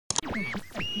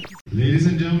Ladies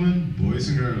and gentlemen, boys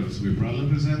and girls, we proudly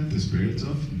present the spirits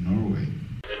of Norway.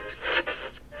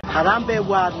 Harambe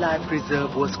Wildlife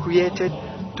Reserve was created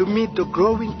to meet the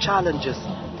growing challenges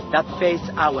that face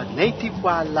our native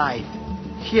wildlife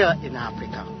here in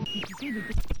Africa.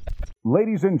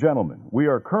 Ladies and gentlemen, we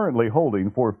are currently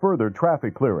holding for further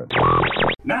traffic clearance.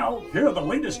 Now, here are the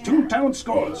latest Toontown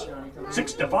scores.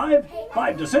 6-5,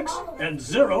 5-6, and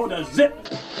 0-zip.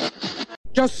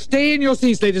 Just stay in your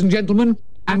seats, ladies and gentlemen,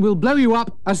 and we'll blow you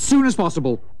up as soon as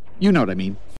possible. You know what I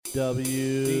mean.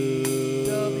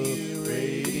 WDW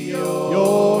Radio,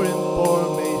 your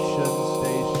information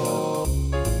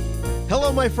station.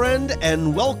 Hello, my friend,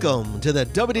 and welcome to the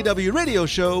WDW Radio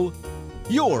Show,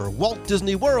 your Walt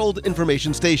Disney World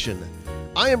information station.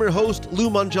 I am your host, Lou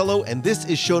Mangello, and this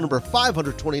is show number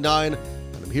 529. And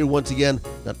I'm here once again,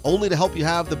 not only to help you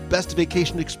have the best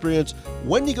vacation experience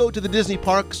when you go to the Disney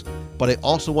parks, but I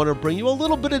also want to bring you a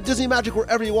little bit of Disney magic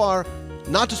wherever you are,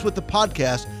 not just with the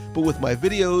podcast, but with my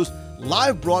videos,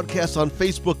 live broadcasts on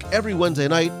Facebook every Wednesday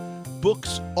night,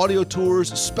 books, audio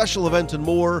tours, special events, and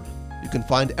more. You can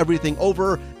find everything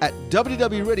over at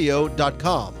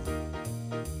wdwradio.com.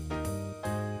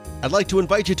 I'd like to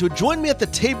invite you to join me at the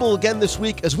table again this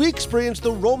week as we experience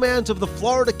the romance of the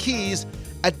Florida Keys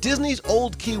at Disney's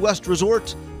Old Key West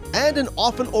Resort and an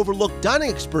often overlooked dining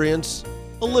experience,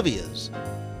 Olivia's.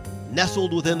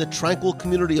 Nestled within the tranquil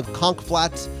community of Conch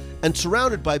Flats and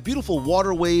surrounded by beautiful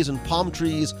waterways and palm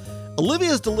trees,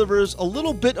 Olivia's delivers a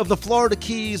little bit of the Florida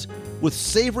Keys with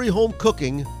savory home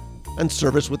cooking and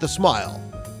service with a smile.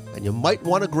 And you might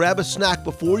want to grab a snack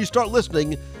before you start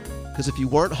listening, because if you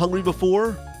weren't hungry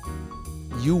before,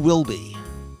 you will be.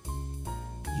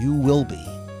 You will be.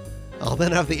 I'll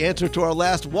then have the answer to our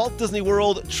last Walt Disney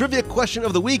World trivia question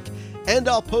of the week, and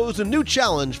I'll pose a new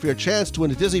challenge for your chance to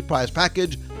win a Disney Prize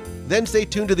package. Then stay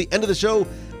tuned to the end of the show,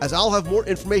 as I'll have more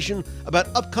information about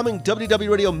upcoming WDW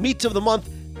Radio Meets of the Month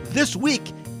this week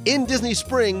in Disney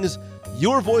Springs,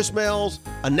 your voicemails,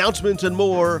 announcements, and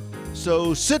more.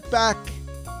 So sit back,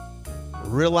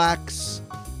 relax,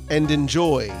 and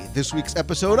enjoy this week's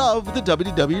episode of the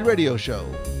WDW Radio Show.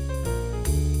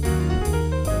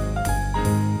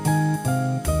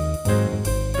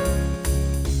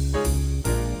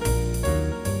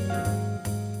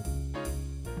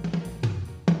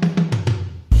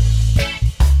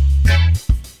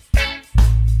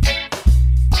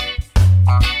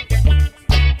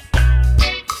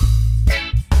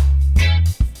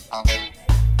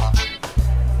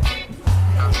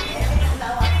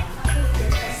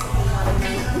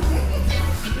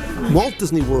 Walt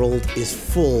Disney World is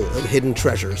full of hidden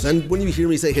treasures, and when you hear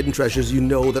me say hidden treasures, you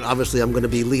know that obviously I'm going to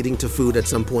be leading to food at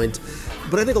some point.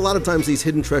 But I think a lot of times these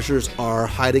hidden treasures are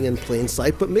hiding in plain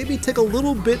sight, but maybe take a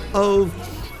little bit of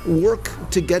work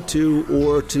to get to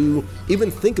or to even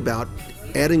think about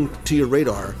adding to your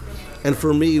radar. And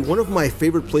for me, one of my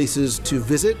favorite places to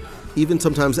visit, even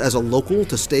sometimes as a local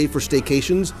to stay for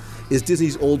staycations, is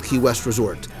Disney's Old Key West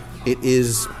Resort. It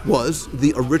was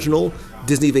the original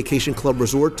Disney Vacation Club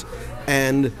resort,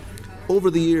 and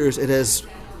over the years it has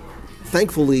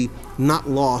thankfully not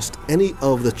lost any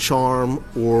of the charm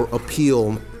or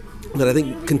appeal that I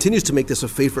think continues to make this a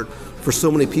favorite for so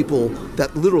many people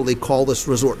that literally call this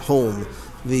resort home.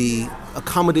 The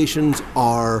accommodations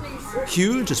are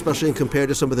huge, especially compared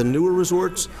to some of the newer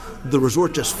resorts. The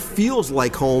resort just feels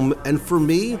like home, and for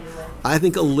me, I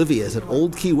think Olivia's at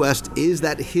Old Key West is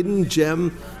that hidden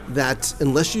gem that,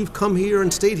 unless you've come here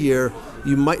and stayed here,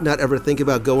 you might not ever think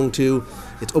about going to.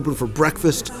 It's open for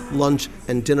breakfast, lunch,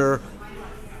 and dinner.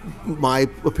 My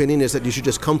opinion is that you should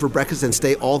just come for breakfast and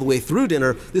stay all the way through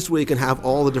dinner. This way you can have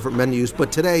all the different menus.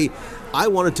 But today, I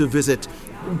wanted to visit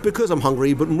because I'm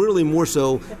hungry, but really more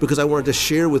so because I wanted to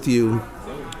share with you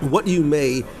what you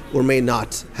may or may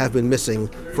not have been missing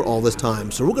for all this time.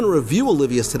 So we're going to review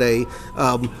Olivia's today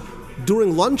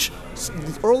during lunch,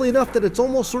 early enough that it's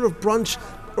almost sort of brunch,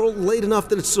 or late enough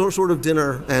that it's sort of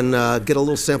dinner, and get a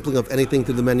little sampling of anything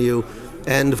through the menu.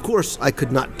 And of course, I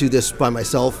could not do this by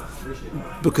myself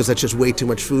because that's just way too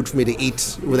much food for me to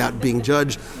eat without being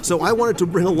judged. So I wanted to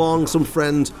bring along some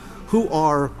friends who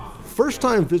are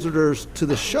first-time visitors to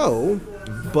the show,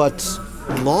 but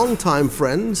long-time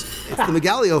friends. It's the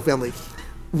Megalio family.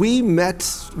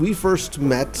 We first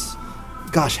met,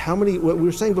 gosh, how many, what we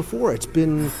were saying before, it's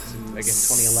been... I guess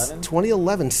 2011?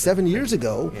 2011, 7 years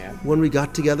ago, when we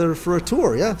got together for a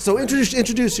tour, yeah. So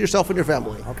introduce yourself and your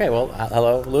family. Okay, well,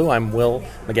 hello, Lou. I'm Will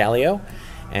Megalio,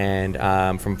 and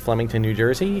I'm from Flemington, New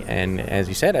Jersey. And as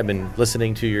you said, I've been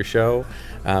listening to your show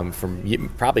from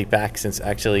probably back since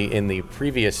actually in the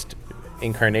previous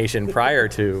incarnation prior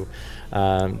to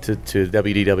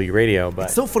WDW radio. But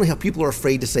it's so funny how people are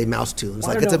afraid to say mouse tunes.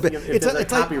 Well, like it's a bit, it's a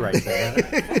copyright there.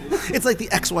 It's like the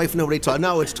ex-wife nobody taught.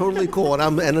 No, it's totally cool,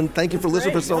 and thank you for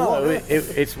listening for so long.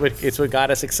 It's what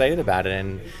got us excited about it,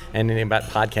 and about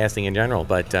podcasting in general.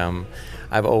 But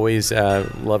I've always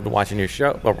loved watching your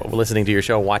show, or listening to your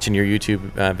show, watching your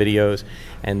YouTube videos,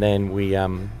 and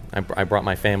then I brought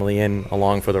my family in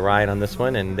along for the ride on this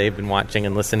one, and they've been watching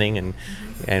and listening,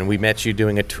 and we met you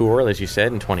doing a tour, as you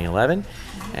said, in 2011,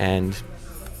 and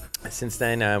since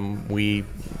then we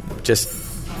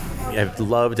just have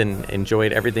loved and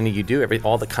enjoyed everything that you do,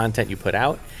 all the content you put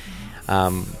out.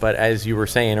 But as you were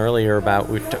saying earlier about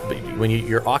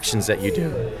your auctions that you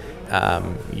do,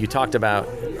 you talked about,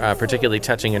 particularly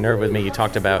touching a nerve with me, you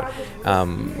talked about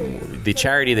the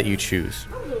charity that you choose.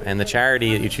 And the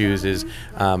charity that you choose is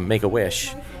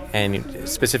Make-A-Wish, and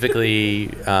specifically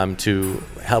to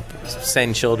help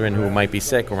send children who might be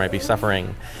sick or might be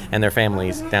suffering and their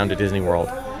families down to Disney World,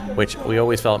 which we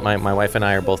always felt, my wife and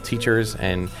I are both teachers,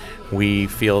 and we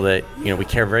feel that we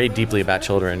care very deeply about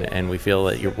children, and we feel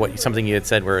that something you had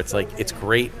said where it's like it's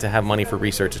great to have money for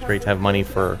research, it's great to have money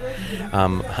for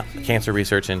cancer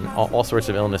research and all sorts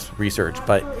of illness research,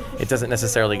 but it's not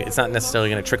necessarily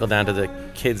going to trickle down to the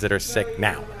kids that are sick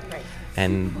now.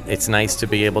 And it's nice to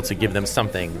be able to give them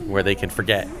something where they can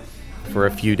forget for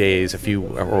a few days,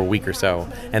 or a week or so,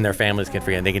 and their families can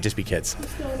forget, and they can just be kids.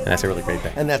 And that's a really great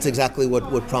thing. And that's exactly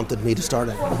what prompted me to start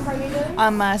it.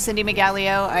 I'm Cindy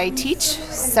Megalio. I teach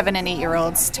 7- and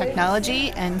 8-year-olds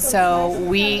technology, and so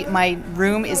my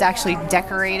room is actually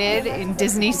decorated in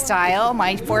Disney style.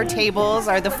 My 4 tables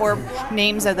are the 4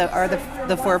 names of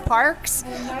the 4 parks.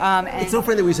 It's so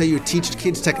funny that we say you teach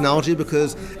kids technology,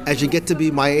 because as you get to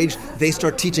be my age, they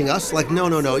start teaching us. Like,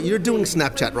 no, you're doing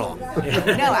Snapchat wrong.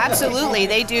 No, absolutely.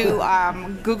 They do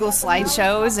Google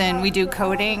slideshows, and we do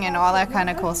coding and all that kind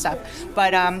of cool stuff.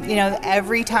 But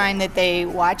every time that they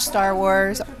watch Star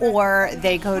Wars or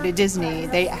they go to Disney,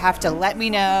 they have to let me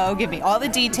know, give me all the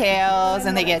details,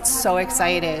 and they get so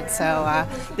excited. So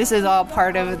this is all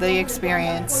part of the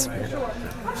experience.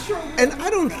 And I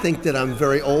don't think that I'm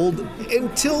very old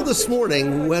until this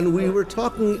morning when we were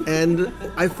talking, and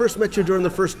I first met you during the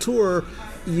first tour.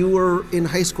 You were in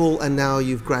high school, and now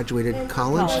you've graduated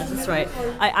college? That's right.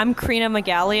 I'm Karina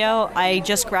Megalio. I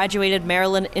just graduated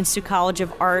Maryland Institute College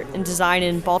of Art and Design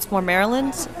in Baltimore,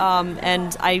 Maryland,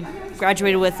 and I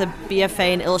graduated with a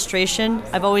BFA in illustration.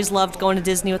 I've always loved going to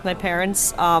Disney with my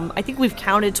parents. I think we've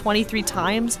counted 23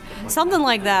 times, something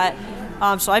like that.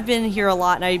 So I've been here a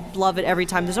lot, and I love it every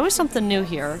time. There's always something new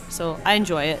here, so I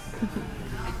enjoy it.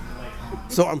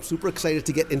 So I'm super excited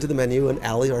to get into the menu, and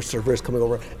Allie, our server, is coming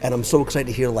over, and I'm so excited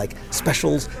to hear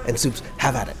specials and soups.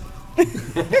 Have at it.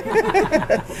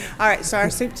 All right, so our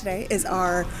soup today is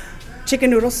our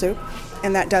chicken noodle soup,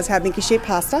 and that does have Mickey-shaped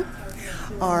pasta.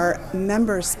 Our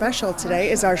member special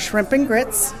today is our shrimp and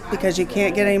grits, because you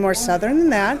can't get any more southern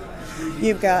than that.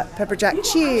 You've got pepper jack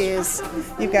cheese,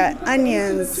 you've got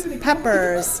onions,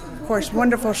 peppers, of course,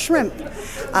 wonderful shrimp.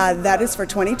 That is for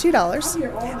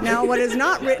 $22. Now, what is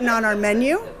not written on our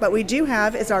menu, but we do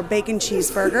have, is our bacon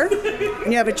cheeseburger.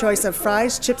 And you have a choice of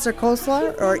fries, chips, or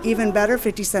coleslaw, or even better,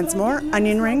 50 cents more,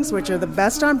 onion rings, which are the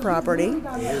best on property,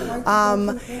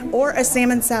 or a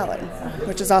salmon salad,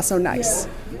 which is also nice.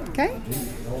 Okay?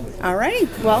 All right.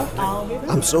 Well,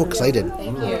 I'm so excited.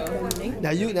 Thank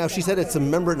you. Now she said it's a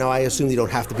member. Now I assume you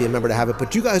don't have to be a member to have it,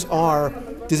 but you guys are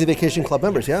Disney Vacation Club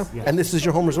members, yeah? Yes. And this is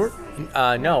your home resort?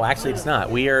 No, actually it's not.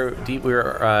 We're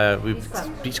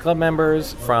Beach Club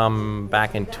members from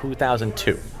back in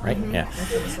 2002, right? Mm-hmm. Yeah.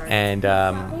 And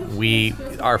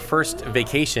our first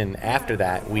vacation after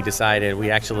that, we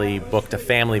actually booked a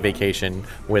family vacation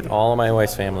with all of my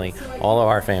wife's family, all of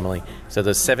our family. So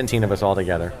there's 17 of us all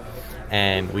together.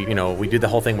 And we did the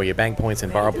whole thing where you bank points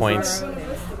and borrow points.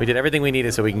 We did everything we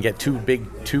needed so we can get two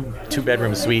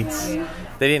bedroom suites.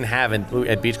 They didn't have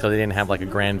at Beach Club. They didn't have a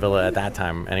grand villa at that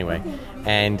time anyway.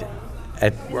 And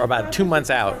we're about 2 months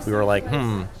out, we were like,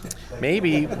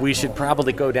 maybe we should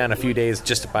probably go down a few days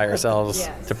just by ourselves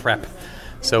to prep.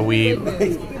 So we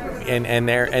and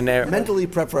they're mentally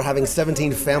prep for having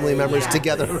 17 family members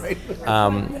together, right?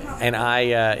 And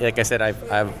I, like I said,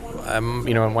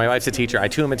 my wife's a teacher. I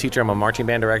too am a teacher. I'm a marching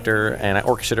band director and an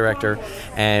orchestra director,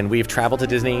 and we've traveled to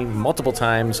Disney multiple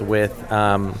times with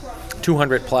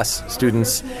 200 plus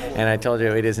students. And I told you,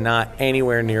 it is not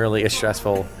anywhere nearly as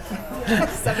stressful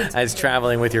as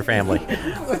traveling with your family.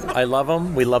 I love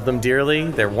them. We love them dearly.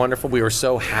 They're wonderful. We were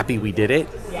so happy we did it.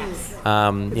 Yes.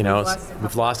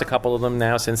 We've lost a couple of them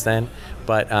now since then,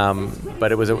 but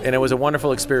it was a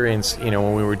wonderful experience.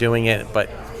 When we were doing it, but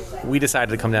we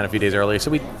decided to come down a few days earlier.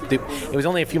 So it was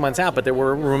only a few months out, but there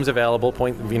were rooms available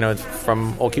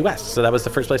from Old Key West. So that was the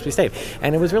first place we stayed.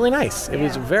 And it was really nice. It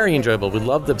was very enjoyable. We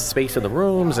loved the space of the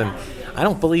rooms, and I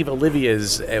don't believe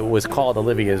it was called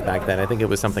Olivia's back then. I think it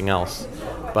was something else.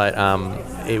 But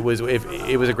it was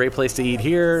a great place to eat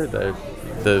here. The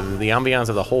ambiance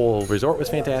of the whole resort was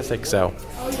fantastic. So,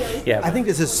 yeah. I think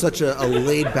this is such a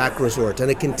laid-back resort,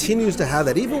 and it continues to have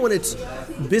that. Even when it's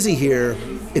busy here,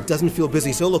 it doesn't feel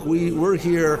busy. So, look, we're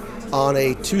here on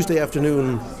a Tuesday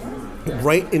afternoon,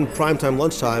 right in primetime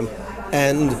lunchtime,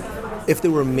 and if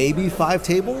there were maybe 5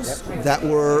 tables that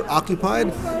were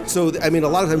occupied. So, I mean, a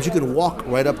lot of times you can walk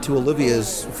right up to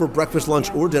Olivia's for breakfast,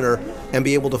 lunch, or dinner and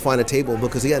be able to find a table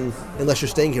because, again, unless you're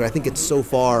staying here, I think it's so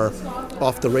far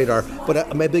off the radar.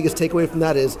 But my biggest takeaway from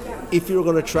that is if you're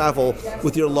going to travel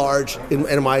with your large, in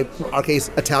our case,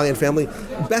 Italian family,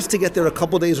 best to get there a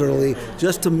couple days early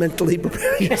just to mentally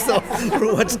prepare yourself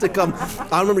for what's to come.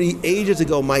 I remember ages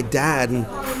ago, my dad, and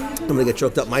I'm going to get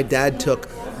choked up, my dad took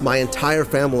my entire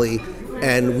family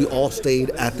and we all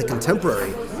stayed at the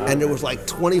Contemporary, and there was like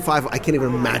 25. I can't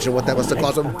even imagine what that must have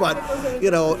cost them, but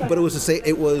it was to say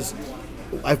it was.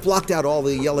 I blocked out all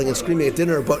the yelling and screaming at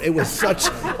dinner, but it was such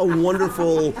a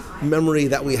wonderful memory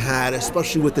that we had,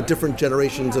 especially with the different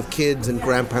generations of kids and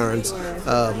grandparents.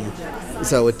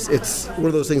 So it's one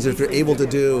of those things that if you're able to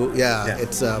do,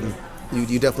 it's.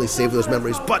 You definitely save those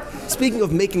memories. But speaking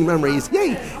of making memories,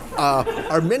 yay!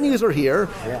 Our menus are here,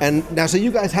 and now so you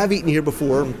guys have eaten here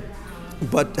before.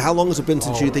 But how long has it been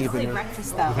since you think you've been here?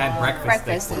 Breakfast, though. We've had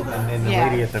breakfast. And the Yeah.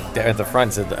 lady at the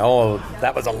front said,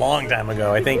 that was a long time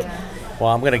ago. I think, well,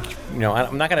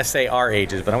 I'm not going to say our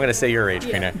ages, but I'm going to say your age,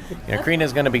 Karina.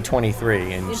 Karina's going to be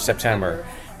 23 in September.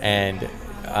 And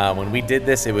when we did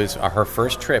this, it was her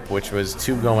first trip, which was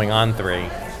 2 going on 3.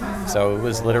 So it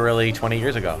was literally 20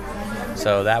 years ago.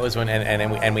 So that was when,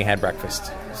 and we had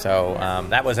breakfast. So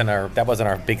that wasn't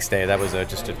our big stay. That was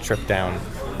just a trip down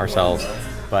ourselves.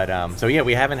 But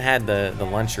we haven't had the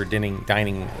lunch or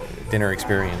dining dinner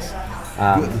experience.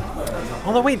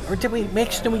 Although wait, or did we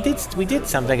make sure we did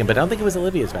something, but I don't think it was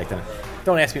Olivia's back then.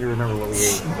 Don't ask me to remember what we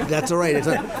ate. That's all right.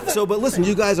 So, but listen,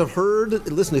 you guys have heard.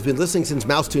 Listen, you've been listening since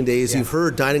Mousetoon days. Yeah. You've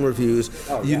heard dining reviews.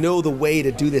 You know the way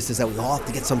to do this is that we all have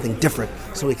to get something different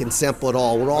so we can sample it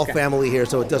all. We're all family here,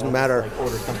 so it doesn't matter.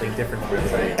 Order something different for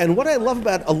everybody. And what I love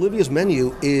about Olivia's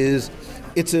menu is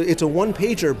it's a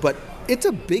one-pager, but it's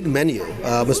a big menu,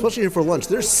 especially here for lunch.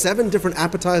 There's 7 different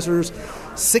appetizers,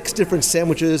 6 different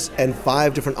sandwiches, and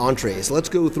 5 different entrees. Let's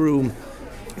go through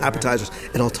appetizers,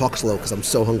 and I'll talk slow because I'm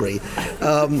so hungry.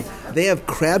 They have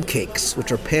crab cakes,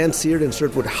 which are pan-seared and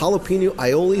served with jalapeno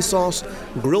aioli sauce,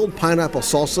 grilled pineapple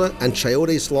salsa, and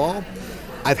chayote slaw.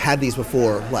 I've had these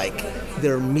before.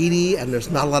 They're meaty, and there's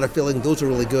not a lot of filling. Those are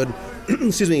really good.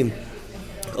 Excuse me.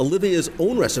 Olivia's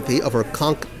own recipe of her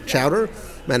conch chowder,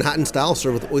 Manhattan style,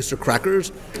 served with oyster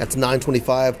crackers. That's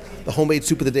 $9.25. The homemade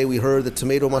soup of the day we heard, the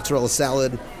tomato mozzarella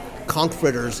salad, conch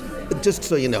fritters. Just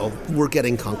so you know, we're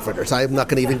getting conch fritters. I'm not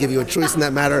going to even give you a choice in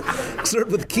that matter.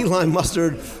 Served with key lime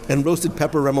mustard and roasted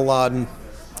pepper remoulade.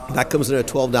 That comes in at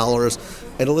 $12.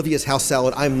 And Olivia's house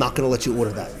salad, I'm not going to let you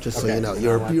order that, just so you know.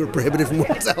 You're prohibited from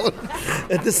ordering salad.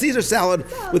 And the Caesar salad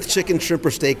with chicken, shrimp,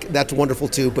 or steak, that's wonderful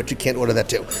too, but you can't order that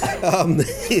too.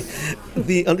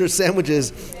 Under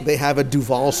sandwiches, they have a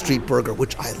Duval Street burger,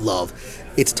 which I love.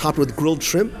 It's topped with grilled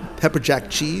shrimp, pepper jack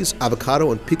cheese,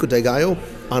 avocado, and pico de gallo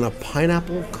on a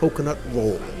pineapple coconut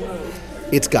roll.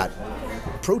 It's got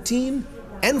protein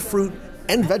and fruit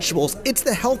and vegetables. It's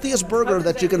the healthiest burger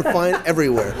that you can find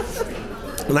everywhere.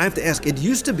 And I have to ask, it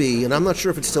used to be, and I'm not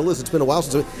sure if it still is, it's been a while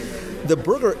since, the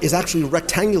burger is actually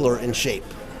rectangular in shape.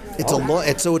 It's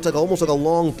almost like a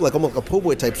long, almost like a po'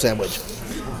 boy type sandwich.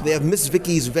 They have Miss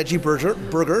Vicky's Veggie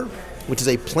Burger, which is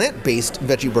a plant-based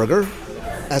veggie burger,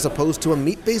 as opposed to a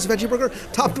meat-based veggie burger,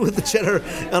 topped with the cheddar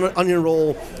on an onion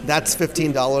roll. That's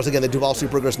 $15. Again, the Duval Street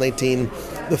burger is $19.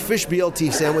 The fish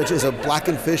BLT sandwich is a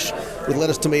blackened fish with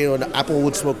lettuce, tomato, and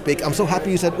applewood smoked bacon. I'm so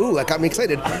happy you said, ooh, that got me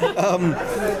excited.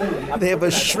 They have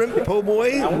a shrimp po'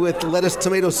 boy with lettuce,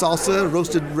 tomato salsa,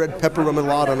 roasted red pepper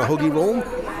remoulade on a hoagie roll.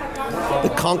 The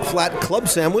conch flat club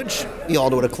sandwich, you all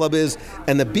know what a club is,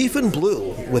 and the beef and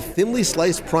blue with thinly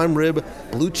sliced prime rib,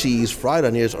 blue cheese, fried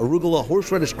onions, arugula,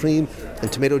 horseradish cream,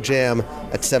 and tomato jam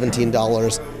at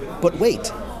 $17. But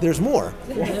wait, there's more.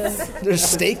 There's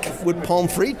steak with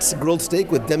pommes frites, grilled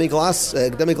steak with demi-glace,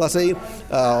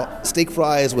 steak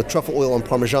fries with truffle oil and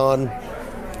parmesan,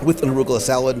 with an arugula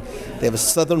salad. They have a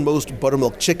southernmost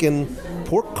buttermilk chicken,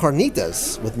 pork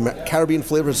carnitas with Caribbean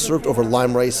flavors served over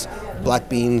lime rice, black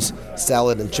beans,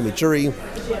 salad, and chimichurri.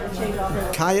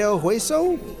 Callo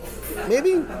hueso,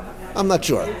 maybe? I'm not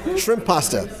sure. Shrimp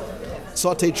pasta.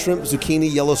 Sautéed shrimp,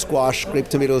 zucchini, yellow squash, grape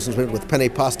tomatoes, and with penne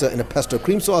pasta and a pesto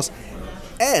cream sauce.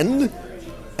 And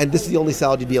this is the only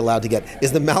salad you'd be allowed to get,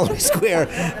 is the Mallory Square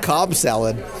Cobb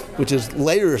salad, which is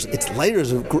layers. It's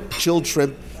layers of chilled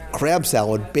shrimp, crab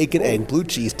salad, bacon, egg, blue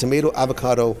cheese, tomato,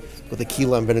 avocado with a key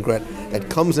lime vinaigrette. That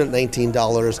comes in at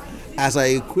 $19. As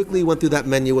I quickly went through that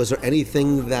menu, was there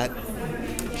anything that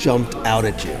jumped out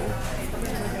at you?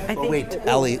 Wait,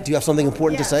 Allie, do you have something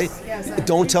important to say? Yes.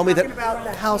 Don't tell me that. About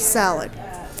the house salad.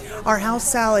 Our house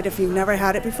salad, if you've never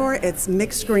had it before, it's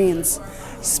mixed greens,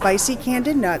 spicy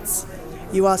candied nuts.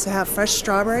 You also have fresh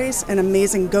strawberries and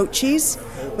amazing goat cheese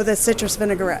with a citrus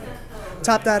vinaigrette.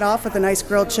 Top that off with a nice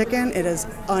grilled chicken. It is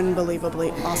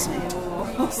unbelievably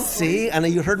awesome. See, and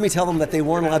you heard me tell them that they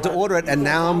weren't allowed to order it, and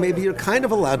now maybe you're kind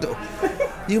of allowed to.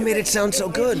 You made it sound so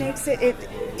good.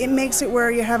 It makes it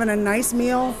where you're having a nice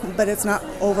meal, but it's not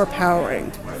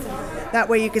overpowering. That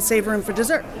way you could save room for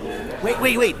dessert.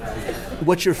 Wait.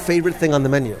 What's your favorite thing on the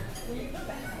menu?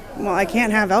 Well, I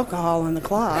can't have alcohol on the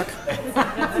clock.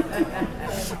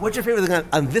 What's your favorite thing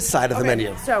on this side of the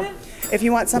menu? So, if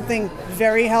you want something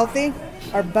very healthy,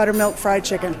 our buttermilk fried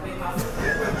chicken.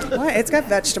 What? It's got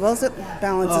vegetables. It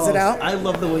balances it out. I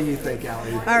love the way you think,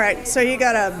 Allie. All right, so you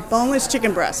got a boneless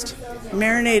chicken breast,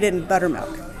 marinated in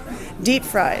buttermilk, deep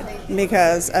fried,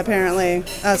 because apparently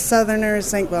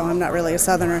Southerners think, well, I'm not really a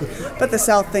Southerner, but the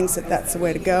South thinks that that's the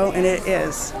way to go, and it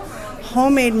is.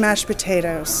 Homemade mashed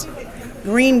potatoes,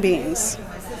 green beans,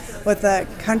 with a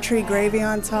country gravy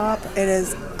on top. It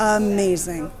is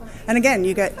amazing. And again,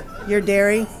 you get your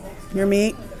dairy, your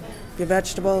meat, your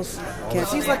vegetables.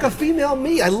 She's like a female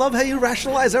me. I love how you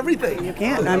rationalize everything. You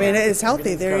can. I mean, it's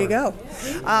healthy. There you go.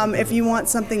 If you want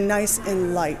something nice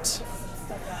and light,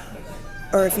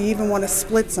 or if you even want to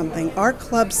split something, our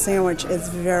club sandwich is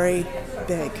very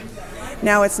big.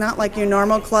 Now, it's not like your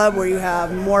normal club where you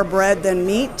have more bread than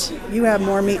meat. You have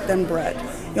more meat than bread.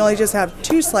 You only just have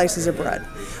 2 slices of bread,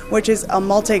 which is a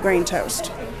multi-grain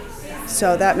toast.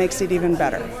 So that makes it even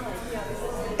better.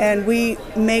 And we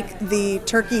make the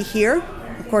turkey here.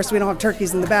 Of course, we don't have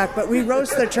turkeys in the back, but we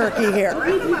roast the turkey here.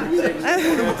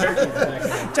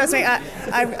 Trust me,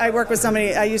 I work with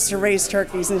somebody, I used to raise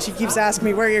turkeys, and she keeps asking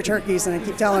me, where are your turkeys? And I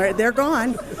keep telling her, they're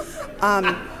gone,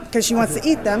 because she wants to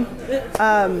eat them.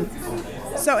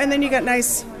 And then you got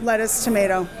nice lettuce,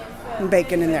 tomato, and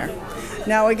bacon in there.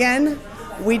 Now, again,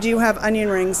 we do have onion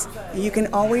rings. You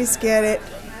can always get it,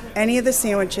 any of the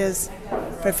sandwiches,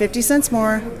 for 50 cents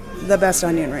more, the best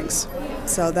onion rings.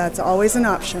 So that's always an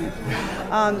option.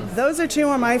 Those are 2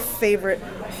 of my favorite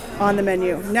on the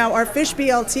menu. Now, our fish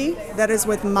BLT, that is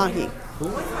with mahi.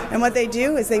 And what they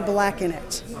do is they blacken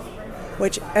it,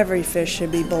 which every fish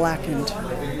should be blackened.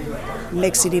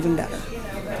 Makes it even better.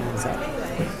 So,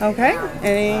 okay,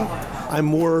 I'm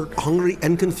more hungry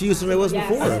and confused than I was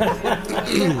before.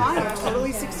 I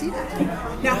totally succeeded.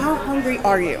 Now, how hungry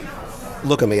are you?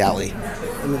 Look at me, Allie.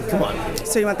 I mean, come on.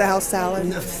 So you want the house salad?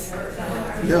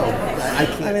 No, I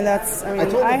can't.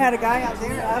 I had a guy out there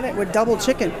have it with double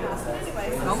chicken.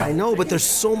 I know, but there's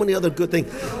so many other good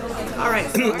things. All right.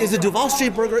 Is the Duval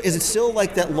Street burger, is it still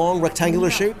like that long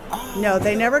rectangular shape? No,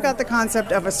 they never got the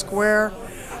concept of a square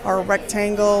or a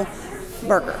rectangle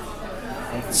burger.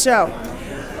 So,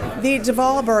 the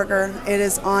Duval burger, it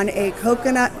is on a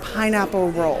coconut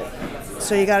pineapple roll.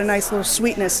 So you got a nice little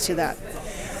sweetness to that.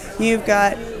 You've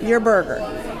got your burger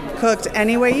cooked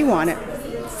any way you want it.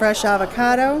 Fresh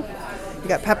avocado, you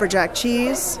got pepper jack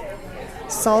cheese,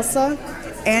 salsa,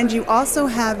 and you also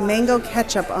have mango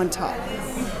ketchup on top.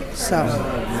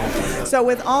 So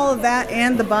with all of that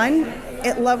and the bun,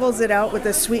 it levels it out with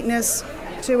the sweetness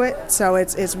to it, so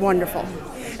it's wonderful.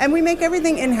 And we make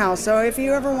everything in-house, so if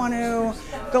you ever want to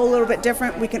go a little bit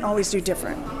different, we can always do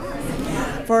different.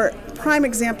 For prime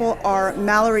example, our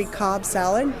Mallory Cobb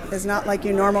salad is not like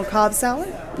your normal Cobb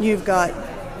salad. You've got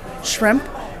shrimp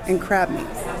and crab meat.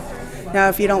 Now,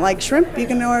 if you don't like shrimp, you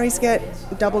can always get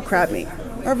double crab meat,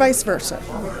 or vice versa.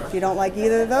 If you don't like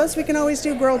either of those, we can always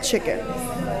do grilled chicken.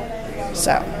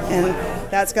 So, and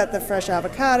that's got the fresh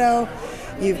avocado.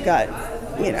 You've got,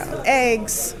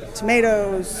 eggs,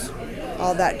 tomatoes,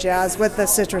 all that jazz with the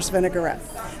citrus vinaigrette.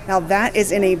 Now, that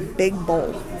is in a big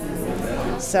bowl.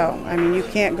 So, you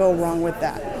can't go wrong with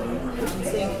that.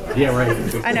 Yeah,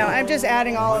 right. I know, I'm just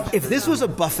adding all of If this was a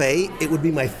buffet, it would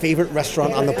be my favorite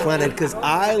restaurant on the planet because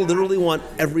I literally want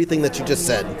everything that you just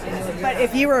said. But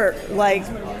if you were,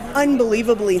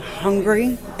 unbelievably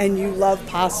hungry and you love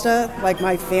pasta like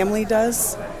my family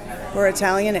does, we're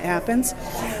Italian, it happens,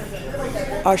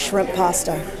 our shrimp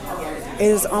pasta It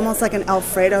is almost like an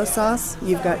Alfredo sauce.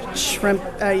 You've got shrimp,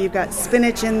 you've got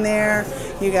spinach in there,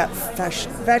 you've got fresh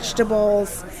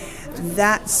vegetables.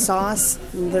 That sauce,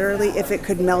 literally, if it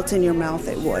could melt in your mouth,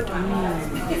 it would.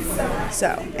 So,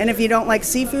 and if you don't like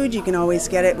seafood, you can always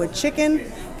get it with chicken.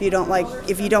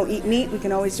 If you don't eat meat, we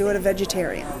can always do it a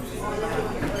vegetarian.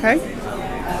 Okay?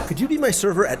 Could you be my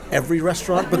server at every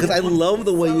restaurant? Because I love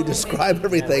the way you describe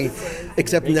everything,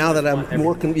 except now that I'm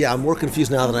more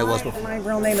confused now than I was before. My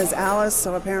real name is Alice,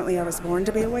 so apparently I was born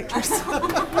to be a waitress.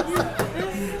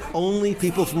 Only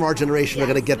people from our generation are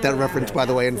going to get that reference, by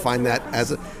the way, and find that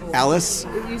as Alice.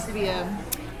 It used to be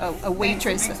a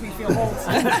waitress. Makes me feel old. No,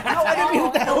 I didn't mean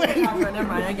it that way. Never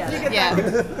mind, I get it.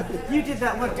 Yeah. You did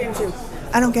that look, didn't you?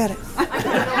 I don't get it.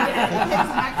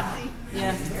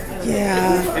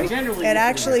 Yeah. It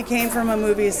actually came from a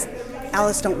movie,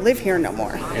 Alice Don't Live Here No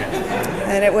More.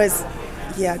 And it was,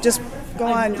 just go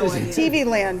on TV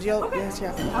Land. No,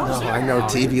 I know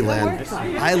TV Land.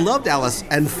 I loved Alice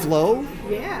and Flo.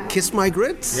 Yeah. Kiss My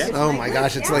Grits. Yeah. Oh my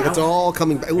gosh, it's like it's all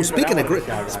coming back. Well, speaking of grits,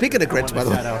 by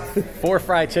the way. 4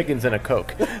 fried chickens and a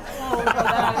Coke.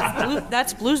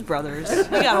 That's Blues Brothers.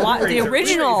 We got a lot. The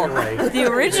original.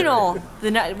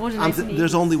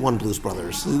 There's only one Blues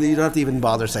Brothers. You don't have to even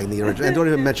bother saying the original. And don't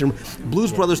even mention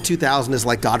Blues Brothers 2000 is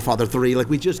like Godfather 3. Like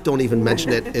we just don't even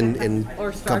mention it in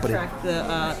or Star company. Trek, the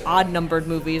odd numbered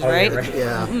movies, right?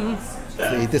 Yeah.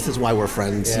 See, this is why we're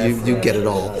friends. You get it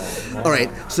all. All right,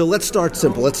 so let's start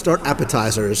simple. Let's start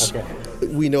appetizers. Okay.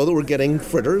 We know that we're getting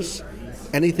fritters.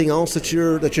 Anything else that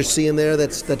you're seeing there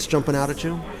that's jumping out at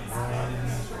you?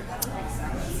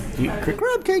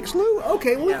 Crab cakes, Lou.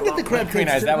 Okay, we can get the crab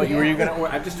cakes. Is that what you were going to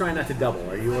order? I'm just trying not to double.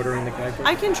 Are you ordering the crab cakes?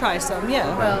 I can try some,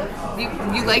 yeah. Well,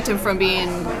 you liked him from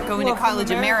going to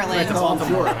college in Maryland.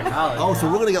 Oh, so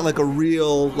we're going to get like a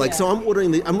real, so I'm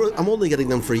ordering I'm only getting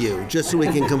them for you, just so we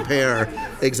can compare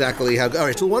exactly how. All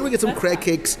right, so why don't we get some crab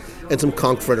cakes and some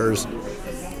conch fritters.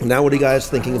 Now what are you guys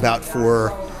thinking about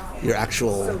for your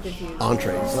actual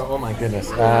entrees? Oh my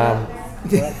goodness. I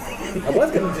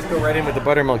was going to just go right in with the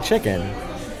buttermilk chicken.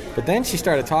 But then she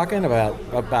started talking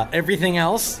about everything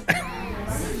else.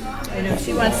 I know,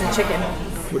 she wants the chicken.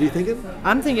 What are you thinking?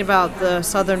 I'm thinking about the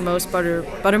southernmost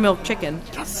buttermilk chicken.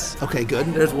 Yes. Okay, good.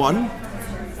 There's one.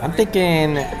 I'm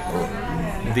thinking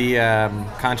the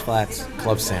Conch Flats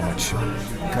club sandwich.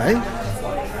 Okay.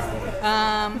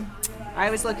 I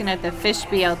was looking at the fish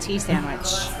BLT sandwich.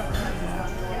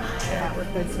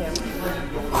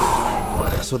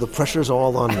 So the pressure's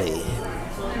all on me.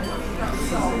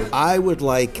 I would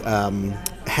like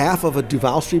half of a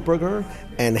Duval Street burger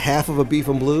and half of a beef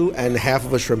and blue and half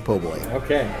of a shrimp po' boy.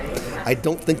 Okay. I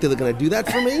don't think they're going to do that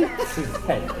for me.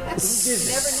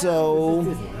 So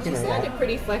She sounded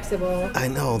pretty flexible. I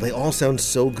know they all sound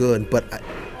so good, but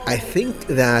I think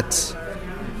that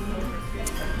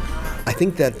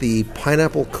the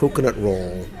pineapple coconut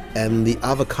roll and the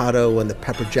avocado and the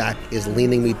pepper jack is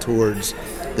leaning me towards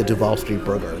the Duval Street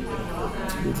burger.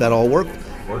 Does that all work?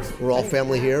 We're all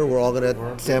family here. We're all going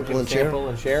to sample and share. Sample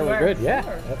and share. We're good.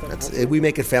 Yeah. We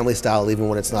make it family style even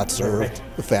when it's not served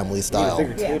family style.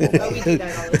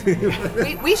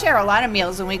 We share a lot of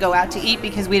meals when we go out to eat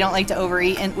because we don't like to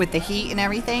overeat with the heat and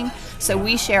everything. So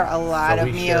we share a lot of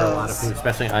meals. We share a lot of food,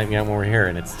 especially when we're here,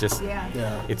 and it's just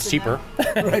it's cheaper.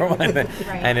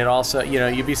 And it also,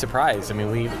 you'd be surprised. I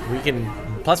mean, we can.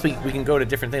 Plus, we can go to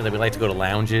different things. Like we like to go to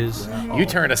lounges. You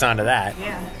turned us on to that.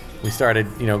 Yeah. We started,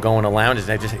 going to lounges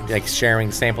and just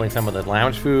sampling some of the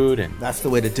lounge food. And that's the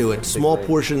way to do it. Small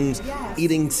portions,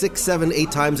 eating 6, 7,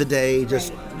 8 times a day,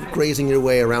 just grazing your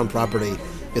way around property.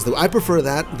 I prefer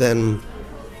that than,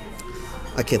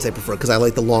 I can't say prefer because I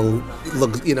like the long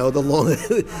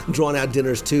drawn out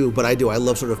dinners too, but I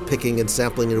love sort of picking and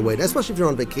sampling your way, especially if you're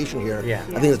on vacation here. Yeah.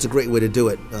 I think that's a great way to do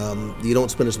it. You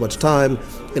don't spend as much time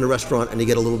in a restaurant and you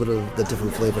get a little bit of the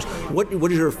different flavors.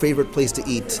 What is your favorite place to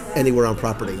eat anywhere on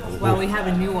property? Well, we have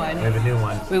a new one.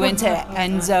 We went to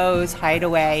Enzo's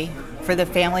Hideaway for the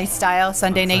family style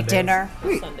Sunday night dinner.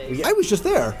 Wait, I was just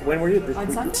there. When were you?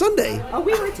 On Sunday. Oh,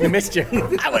 we were too. We missed you.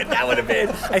 That would have been.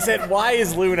 I said, why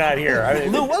is Lou not here? I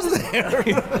mean, Lou was there.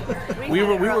 we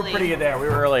were pretty good there. We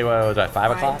were early. What was that?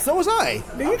 5 o'clock? So was I.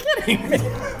 Are you kidding me?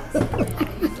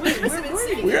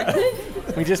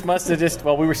 We just must have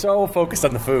we were so focused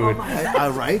on the food.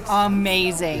 Right.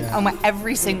 Amazing. Yeah.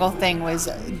 Every single thing was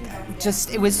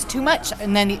it was too much.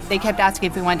 And then they kept asking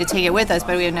if we wanted to take it with us,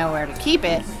 but we didn't know where to keep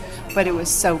it. But it was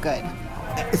so good.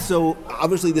 So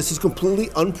obviously this is completely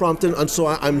unprompted, and so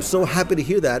I'm so happy to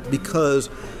hear that because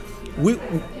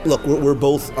we're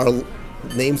both, our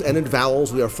names ended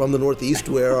vowels. We are from the Northeast,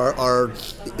 where our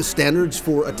standards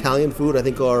for Italian food I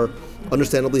think are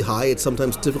understandably high. It's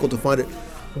sometimes difficult to find it.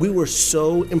 We were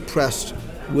so impressed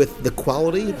with the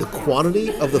quality, the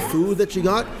quantity of the food that she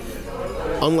got.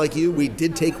 Unlike you, we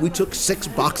took 6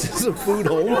 boxes of food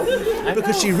home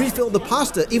because she refilled the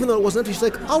pasta, even though it wasn't empty. She's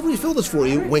like, I'll refill this for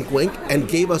you, wink, wink, and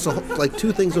gave us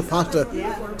 2 things of pasta.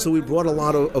 So we brought a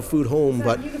lot of food home,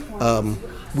 but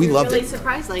we loved it. Really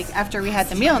surprised, after we had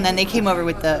the meal, and then they came over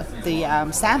with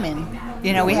the salmon.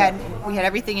 You know, we had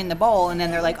everything in the bowl, and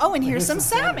then they're like, oh, and here's some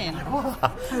salmon.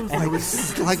 And it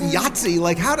was like Yahtzee.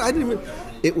 I didn't even...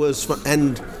 It was fun.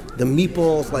 And the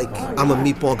meatballs, I'm a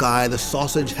meatball guy. The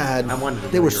sausage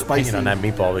they were spicy. On that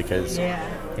meatball because,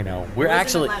 we're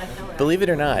actually, believe it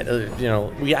or not,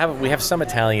 we have some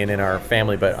Italian in our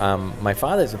family, but my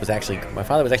father was actually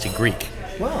Greek.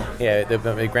 Wow. Yeah,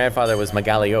 my grandfather was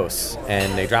Magalios,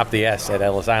 and they dropped the S at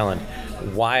Ellis Island.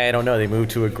 Why, I don't know. They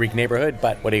moved to a Greek neighborhood,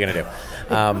 but what are you going to do?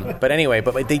 But anyway,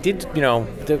 but they did,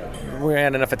 we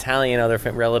had enough Italian other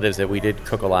relatives that we did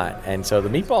cook a lot. And so the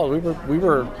meatball, we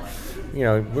were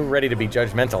ready to be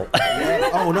judgmental.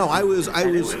 Oh, no, I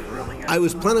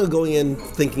was planning on going in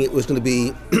thinking it was going to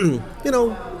be,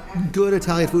 good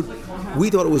Italian food. We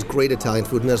thought it was great Italian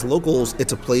food. And as locals,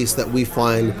 it's a place that we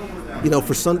find,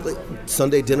 for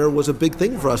Sunday dinner was a big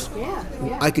thing for us.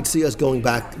 Yeah. I could see us going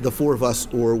back, the 4 of us,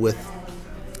 or with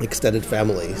extended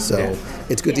family, so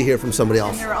it's good to hear from somebody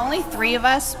else. And there were only 3 of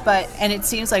us, and it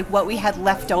seems like what we had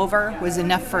left over was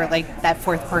enough for that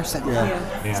 4th person.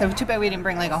 Yeah. So too bad we didn't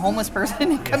bring a homeless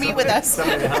person and come eat with us.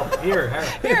 Somebody to help. Here,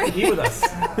 eat with us.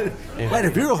 Right,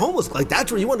 if you're a homeless,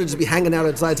 that's where you want to just be hanging out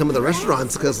inside some of the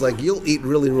restaurants because you'll eat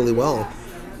really, really well.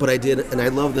 But I did, and I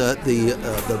love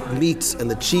the meats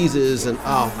and the cheeses, and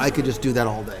I could just do that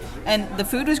all day. And the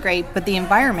food was great, but the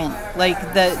environment,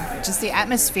 the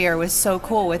atmosphere was so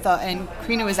cool. And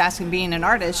Karina was asking, being an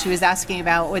artist, she was asking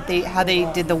about how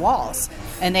they did the walls,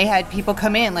 and they had people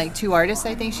come in, 2 artists,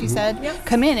 I think she said,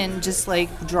 come in and just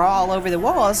draw all over the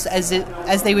walls as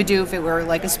they would do if it were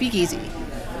a speakeasy.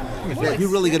 Yeah, you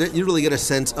really get a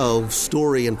sense of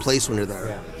story and place when you're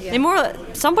there. Yeah.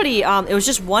 It was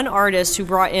just one artist who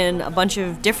brought in a bunch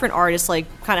of different artists,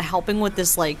 kind of helping with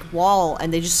this wall,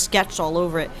 and they just sketched all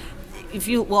over it. I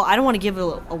don't want to give it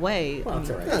away. Well,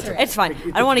 that's all right. It's fine.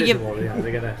 I don't want to give.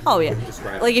 Oh yeah.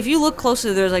 Describe If you look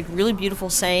closely, there's really beautiful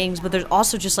sayings, but there's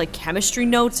also just chemistry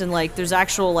notes and there's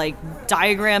actual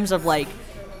diagrams of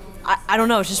I don't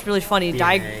know. It's just really funny.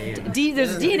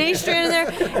 There's a DNA strand in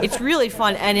there. It's really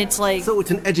fun, and it's so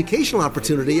it's an educational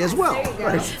opportunity as well.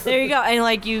 Right. There you go.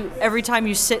 And every time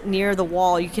you sit near the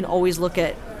wall, you can always look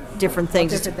at different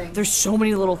things. There's so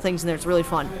many little things in there. It's really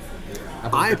fun.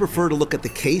 I prefer to look at the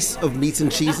case of meats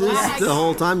and cheeses the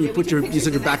whole time. You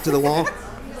set your back to the wall.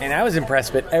 And I was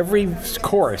impressed, but every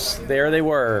course, there they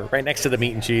were, right next to the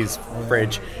meat and cheese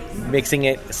fridge, mixing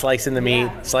it, slicing the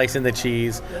meat, slicing the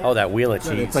cheese. Oh, that wheel of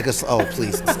cheese. It's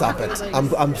please, stop it.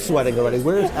 I'm sweating already.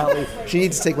 Where's Allie? She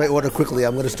needs to take my order quickly.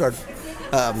 I'm going to start...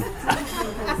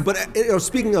 But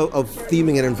speaking of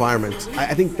theming and environment,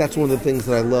 I think that's one of the things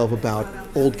that I love about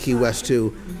Old Key West,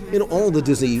 too. All the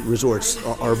Disney resorts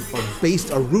are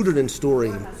rooted in story.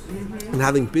 And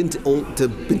having been to Old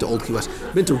Key West,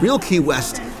 been to real Key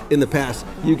West in the past,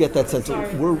 you get that sense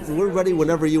of we're ready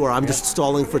whenever you are. I'm just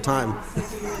stalling for time.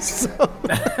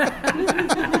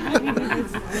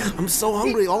 I'm so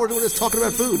hungry. All we're doing is talking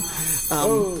about food.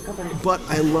 But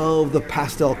I love the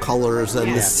pastel colors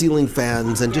and the ceiling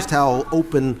fans and just how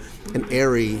open and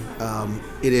airy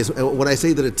it is. When I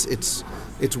say that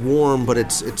it's warm, but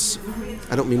it's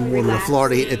I don't mean warm in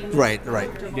Florida. Right.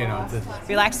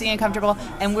 Relaxing and comfortable.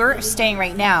 And we're staying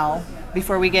right now,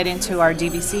 before we get into our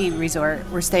DVC resort,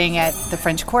 we're staying at the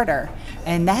French Quarter.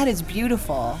 And that is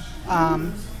beautiful.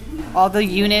 All the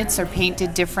units are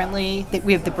painted differently.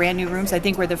 We have the brand new rooms. I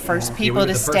think we're the first people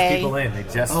to stay.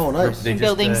 Nice. In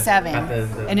Building 7,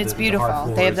 and it's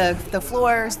beautiful. They have the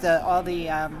floors, all the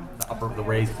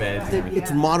raised beds.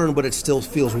 It's modern, but it still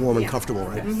feels warm and comfortable,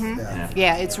 right? Mm-hmm.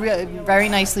 Yeah, it's really very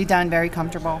nicely done, very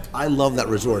comfortable. I love that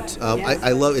resort.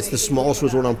 I love it's the smallest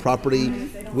resort on property,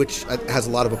 which has a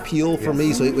lot of appeal for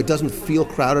me. So it doesn't feel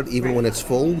crowded even when it's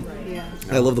full. Yeah.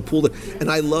 I love the pool,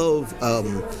 and I love.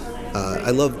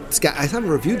 Scat. I haven't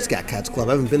reviewed Scat Cats Club.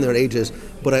 I haven't been there in ages,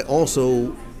 but I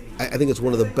think it's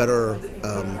one of the better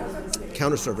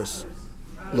counter service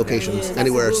locations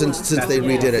anywhere since they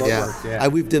redid it. Yeah.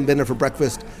 We've been there for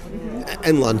breakfast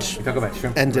and lunch. You talk about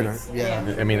shrimp and dinner.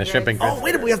 Yeah. I mean the shrimp and grits. Oh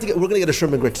wait a minute, we're gonna get a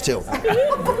shrimp and grits too.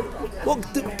 Well,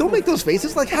 don't make those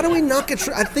faces. How do we not get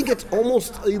shrimp? I think it's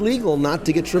almost illegal not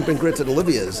to get shrimp and grits at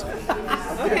Olivia's.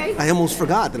 Okay. I almost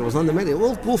forgot that it was on the menu.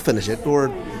 We'll finish it,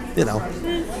 or you know.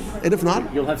 And if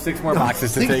not, you'll have 6 more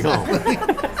boxes to take home.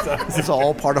 This is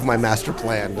all part of my master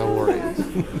plan. Don't worry.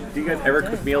 Do you guys ever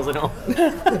cook meals at home?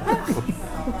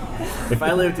 If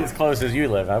I lived as close as you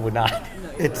live, I would not.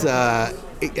 It's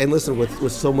and listen,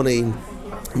 with so many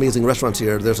amazing restaurants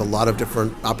here, there's a lot of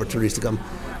different opportunities to come.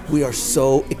 We are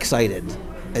so excited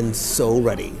and so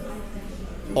ready.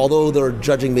 Although they're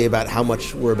judging me about how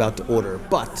much we're about to order,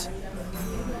 but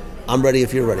I'm ready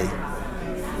if you're ready.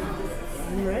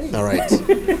 I'm ready. All right.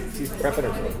 She's prepping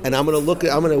herself. And I'm gonna look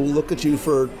at you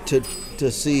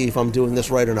to see if I'm doing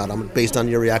this right or not. Based on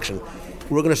your reaction.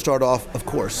 We're gonna start off, of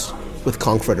course, with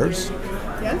conch fritters.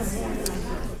 Yes.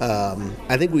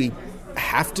 I think we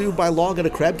have to, by law, get a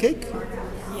crab cake.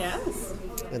 Yes.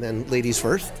 And then ladies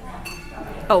first.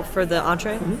 Oh, for the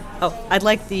entree? Mm-hmm. Oh, I'd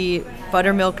like the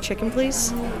buttermilk chicken,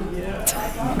 please.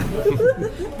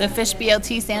 The fish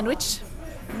BLT sandwich.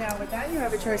 Now, with that, you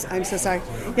have a choice. I'm so sorry.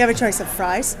 You have a choice of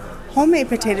fries. Homemade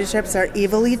potato chips are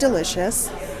evilly delicious.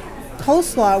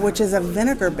 Coleslaw, which is a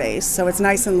vinegar base, so it's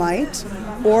nice and light.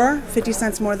 Or 50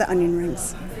 cents more, the onion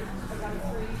rings.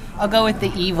 I'll go with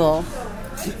the evil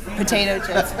potato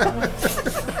chips.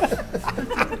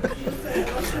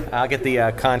 I'll get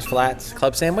the Conch Flats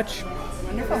club sandwich.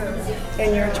 Wonderful.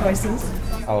 And your choices?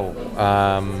 Oh,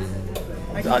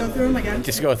 I can go through them again.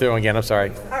 just go through them again. I'm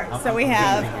sorry. All right, so we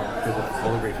have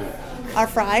our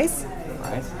fries,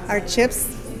 our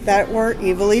chips that were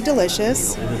evilly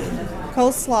delicious,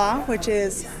 coleslaw, which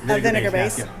is a vinegar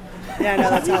base. Yeah, no,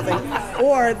 that's healthy.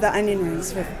 Or the onion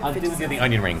rings. I'll do the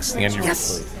onion rings. The onion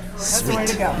rings, please. That's the way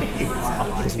to go.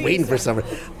 I was waiting for someone.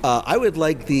 I would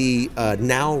like the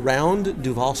now round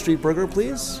Duval Street burger,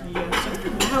 please.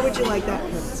 How would you like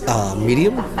that?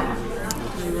 Medium.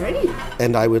 Ready?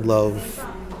 And I would love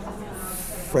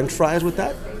French fries with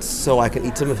that, so I can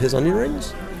eat some of his onion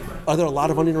rings. Are there a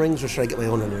lot of onion rings, or should I get my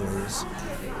own onion rings?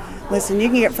 Listen, you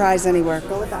can get fries anywhere.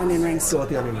 Go with the onion rings. Go with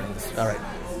the onion rings. All right.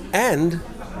 And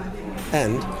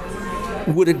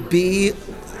would it be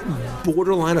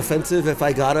borderline offensive if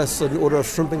I got us an order of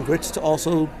shrimp and grits to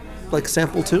also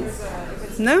sample too?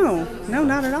 No,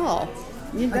 not at all.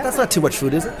 That's not too much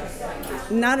food, is it?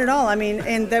 Not at all. I mean,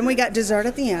 and then we got dessert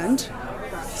at the end.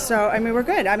 So, I mean, we're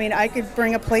good. I mean, I could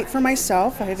bring a plate for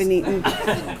myself. I haven't eaten.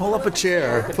 Pull up a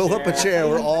chair.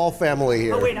 We're all family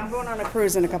here. Oh, wait, I'm going on a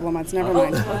cruise in a couple of months. Never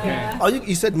mind. Okay. Oh,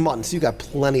 you said months. You got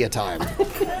plenty of time.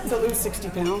 To lose 60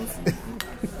 pounds.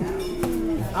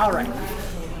 All right.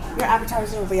 Your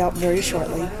appetizer will be out very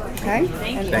shortly. Okay?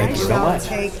 Thank you so much.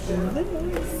 Take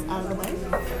this out of the way.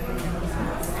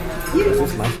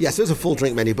 Yes, there's a full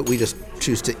drink menu, but we just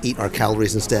choose to eat our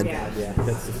calories instead. Yeah,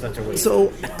 that's such a waste.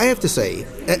 So I have to say,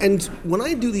 and when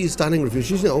I do these dining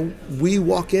reviews, we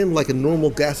walk in like a normal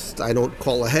guest. I don't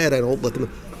call ahead. I don't let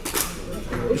them.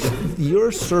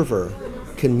 Your server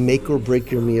can make or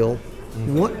break your meal.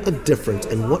 What a difference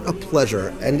and what a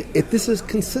pleasure. And if this is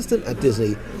consistent at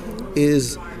Disney,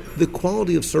 is the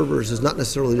quality of servers is not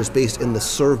necessarily just based in the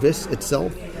service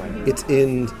itself. It's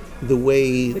in the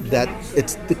way that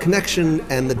it's the connection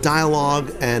and the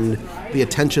dialogue and the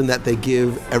attention that they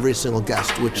give every single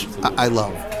guest, which I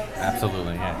love.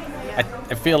 Absolutely, yeah.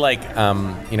 I feel like,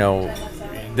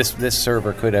 this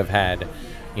server could have had,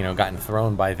 gotten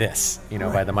thrown by this,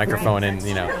 by the microphone, and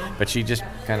but she just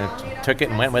kind of took it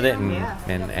and went with it,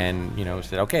 and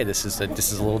said, okay, this is a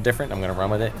little different. I'm going to run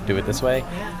with it, do it this way,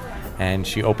 and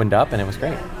she opened up, and it was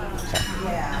great. So.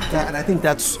 Yeah, and I think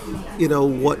that's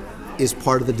what is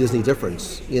part of the Disney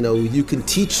difference. You can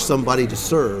teach somebody to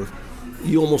serve.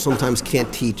 You almost sometimes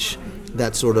can't teach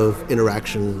that sort of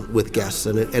interaction with guests,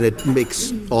 and it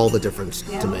makes all the difference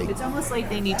to me. It's almost like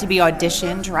they need to be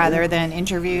auditioned rather than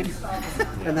interviewed.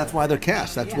 And that's why they're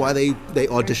cast. That's why they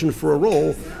audition for a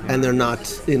role, and they're not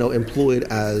employed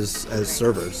as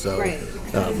servers. So,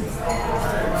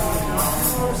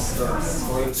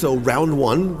 so round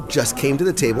one just came to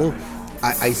the table.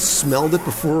 I smelled it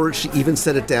before she even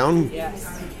set it down. Yes.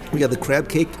 We got the crab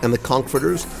cake and the conch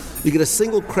fritters. You get a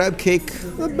single crab cake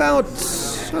about,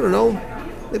 I don't know,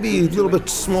 maybe a little bit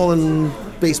small in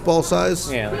baseball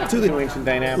size. Yeah, 2-inch in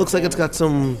diameter. Looks like it's got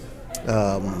some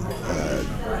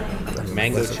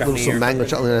mango chutney. Some mango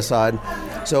chutney on the side.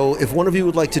 So if one of you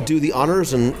would like to do the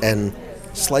honors and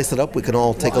slice it up, we can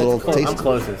all take a little taste. I'm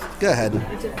closest. Go ahead.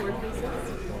 Is it 4 pieces?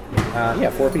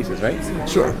 Yeah, 4 pieces, right?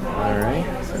 Sure. All right.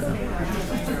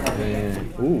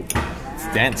 Ooh, it's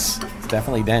dense. It's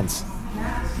definitely dense.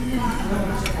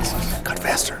 Cut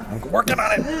faster. I'm working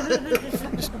on it.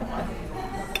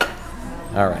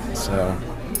 All right, so.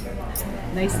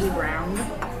 Nicely browned.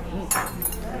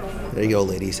 There you go,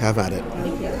 ladies. Have at it.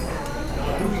 Thank you.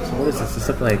 So what does this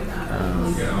look like?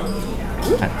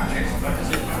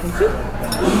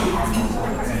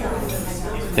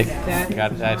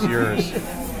 That's yours.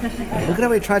 Look at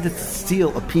how he tried to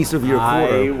steal a piece of your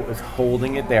quarter. I was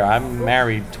holding it there. I'm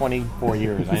married 24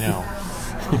 years, I know.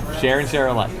 Share and share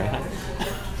alike, right?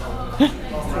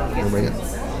 Bring it.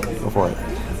 Go for it.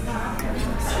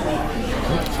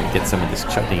 So get some of this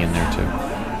chutney in there, too.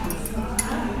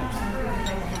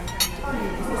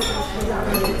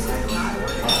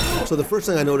 So the first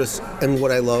thing I notice, and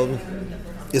what I love,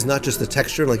 is not just the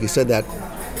texture, like you said, that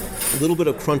little bit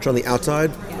of crunch on the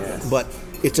outside, but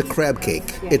it's a crab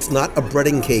cake. It's not a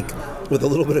breading cake with a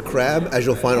little bit of crab, as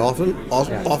you'll find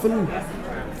often.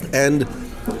 And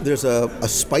there's a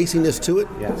spiciness to it.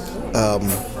 Yes.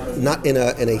 Not in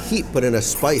a heat, but in a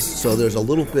spice. So there's a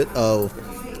little bit of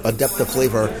a depth of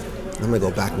flavor. I'm gonna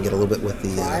go back and get a little bit with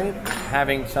the.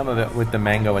 Having some of it with the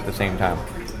mango at the same time.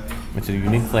 It's a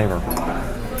unique flavor.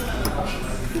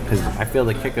 Because I feel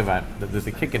the kick of it. There's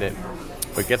a kick in it,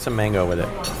 but get some mango with it.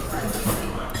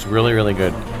 It's really, really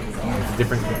good. It's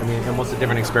different. I mean, almost a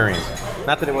different experience.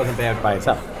 Not that it wasn't bad by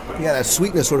itself. Yeah, that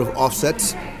sweetness sort of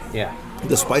offsets. Yeah.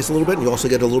 The spice a little bit, and you also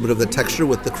get a little bit of the texture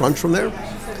with the crunch from there.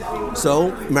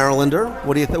 So, Marilander,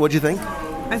 what do you think?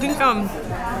 I think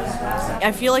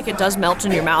I feel like it does melt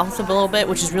in your mouth a little bit,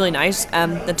 which is really nice.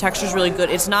 The texture's really good.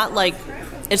 It's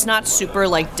not super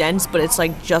like dense, but it's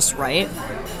like just right.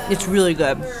 It's really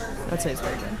good. I'd say it's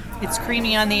very good. It's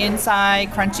creamy on the inside,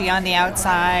 crunchy on the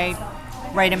outside,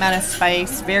 right amount of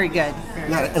spice. Very good.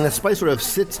 Yeah, and the spice sort of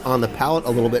sits on the palate a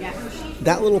little bit.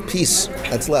 That little piece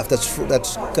that's left, that's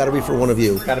got to be for one of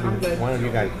you. Got to be one of you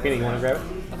guys. Peter, you want to grab it?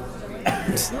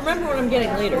 Remember what I'm getting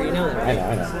later, you know that, right?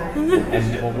 I know.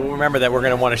 And we'll remember that we're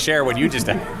going to want to share what you just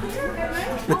did.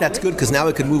 But that's good, because now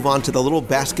we can move on to the little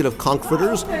basket of conch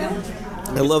fritters.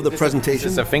 I love the presentation.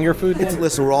 Is this a finger food?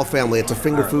 Listen, we're all family. It's a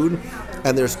finger food,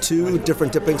 and there's 2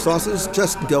 different dipping sauces.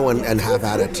 Just go and have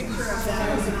at it.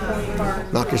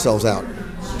 Knock yourselves out.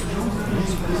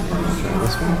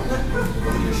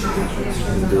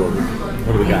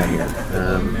 What do we got here?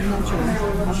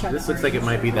 This looks like it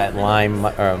might be that lime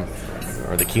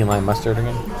or the key lime mustard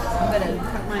again.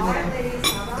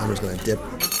 I'm just going to dip.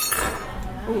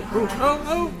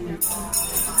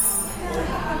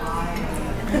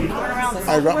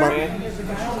 I got my.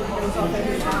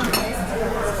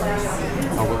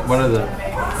 What are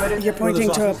the? You're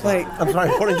pointing to a plate. I'm sorry,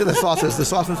 pointing to the sauces. The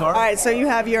sauces are. All right, so you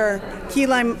have your key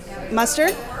lime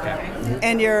mustard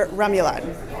and your remoulade.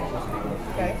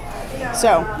 Okay.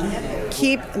 So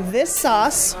keep this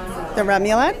sauce, the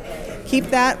remoulade. Keep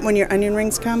that when your onion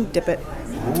rings come. Dip it.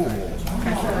 Ooh.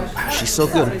 She's so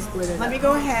good. Let me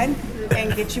go ahead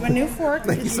and get you a new fork.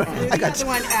 Thank you. Sorry. I got the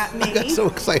one at me. I got so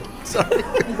excited. Sorry.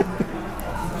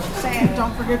 Saying,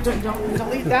 don't forget to don't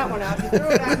delete that one out. You threw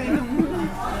it at me.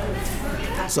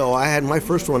 So I had my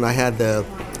first one. I had the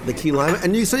key lime,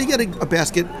 and you get a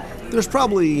basket. There's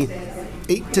probably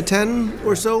 8 to 10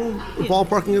 or so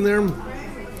ballparking in there.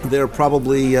 They're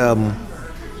probably a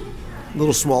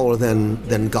little smaller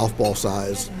than golf ball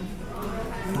size.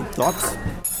 Thoughts?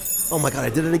 Oh my God! I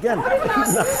did it again.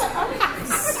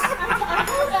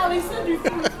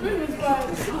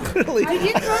 Clearly. Did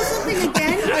you throw something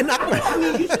again? I knocked my.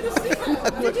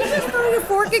 Did you just throw your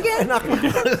fork again?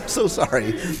 I'm so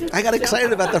sorry. I got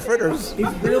excited about the fritters.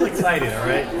 He's real excited. All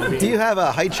right. Do you have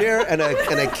a high chair and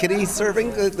a kitty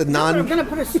serving the non? I'm gonna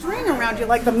put a string around you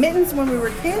like the mittens when we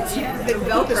were kids. They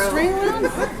built the string around.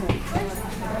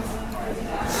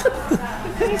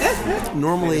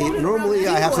 Normally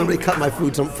I have somebody cut my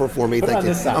food for me. Thank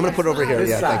you. I'm gonna put it over here.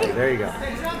 Yeah, thank you. There you go.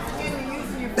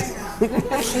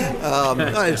 All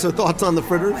right, so thoughts on the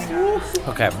fritters?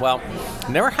 Okay, well,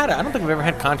 I don't think we've ever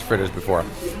had conch fritters before.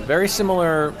 Very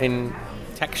similar in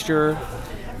texture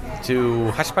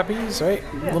to hush puppies, right?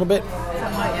 A little bit.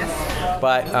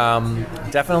 But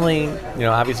definitely,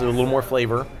 obviously a little more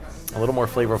flavor, a little more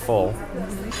flavorful.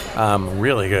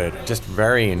 Really good. Just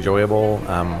very enjoyable.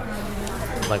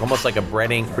 Like almost like a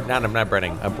breading, not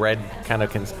breading, a bread kind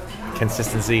of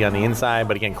consistency on the inside,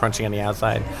 but again, crunchy on the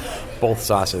outside. Both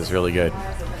sauces really good.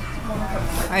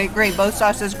 I agree. Both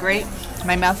sauces great.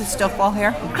 My mouth is still full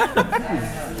here.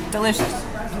 Delicious.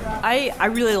 I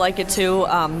really like it too.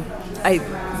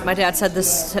 My dad said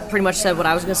this, pretty much said what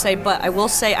I was going to say, but I will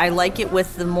say I like it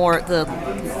with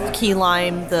the key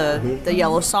lime, the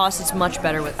yellow sauce. It's much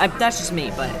better with. That's just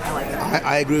me, but I like it.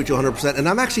 I agree with you 100%, and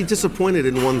I'm actually disappointed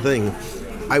in one thing.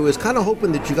 I was kind of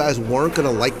hoping that you guys weren't going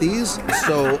to like these,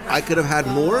 so I could have had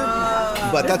more,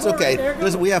 but that's okay.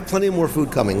 We have plenty more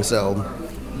food coming, so.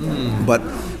 But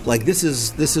Like this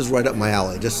is right up my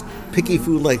alley. Just picky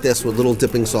food like this with little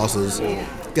dipping sauces.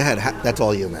 Go ahead. That's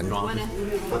all you, man.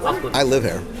 I live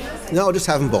here. No, just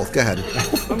have them both. Go ahead.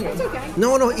 It's okay.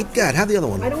 No, eat. Go ahead. Have the other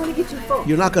one. I don't want to get you full.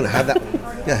 You're not going to have that.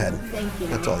 Go ahead. Thank you.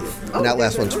 That's all you. And that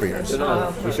last one's for yours. You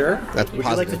sure? That's Would positive.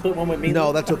 you like to split one with me?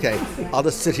 No, that's okay. I'll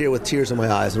just sit here with tears in my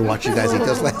eyes and watch you guys eat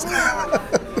those last.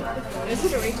 Is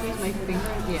it alright to use my finger?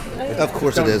 Yeah. Of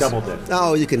course it is. Double dip.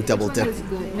 Oh, you can double dip.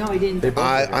 No, I didn't.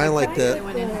 I like the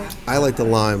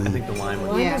lime. I think the lime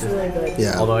was Yeah. It's really good.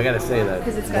 Yeah. Although I gotta say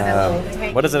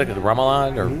that, what is it?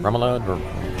 Ramalade or Ramalade or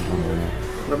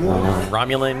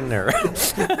Romulan or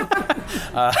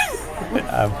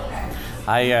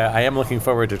I am looking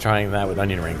forward to trying that with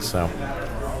onion rings. So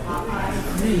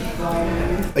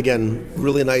again,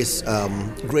 really nice,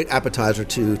 great appetizer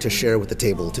to share with the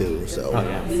table too. So oh,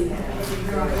 yeah.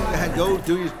 Go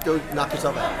ahead, go knock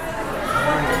yourself out.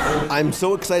 I'm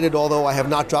so excited, although I have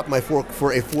not dropped my fork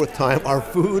for a fourth time. Our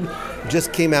food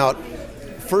just came out.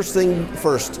 First thing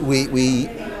first, we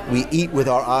eat with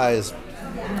our eyes.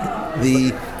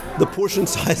 The portion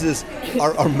sizes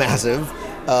are massive.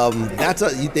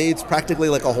 It's practically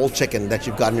like a whole chicken that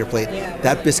you've got on your plate.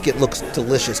 That biscuit looks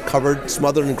delicious,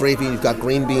 smothered in gravy. You've got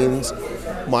green beans.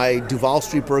 My Duval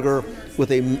Street burger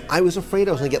I was afraid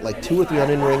I was going to get like 2 or 3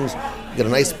 onion rings. You get a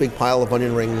nice big pile of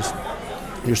onion rings.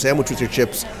 Your sandwich with your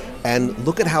chips, and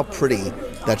look at how pretty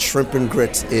that shrimp and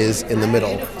grits is in the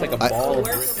middle. It's like a ball of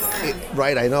grits.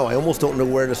 Right, I know. I almost don't know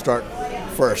where to start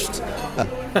first. I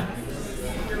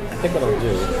think what I'll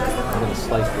do, I'm going to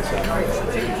slice this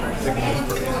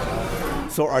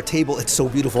up. So our table, it's so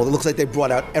beautiful. It looks like they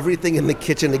brought out everything in the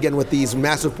kitchen again with these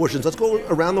massive portions. Let's go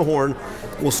around the horn.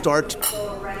 We'll start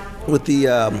with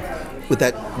with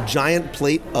that giant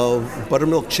plate of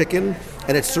buttermilk chicken,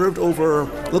 and it's served over,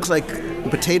 looks like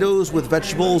potatoes with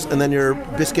vegetables, and then your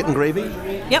biscuit and gravy.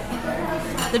 Yep.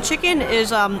 The chicken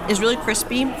is really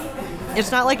crispy. It's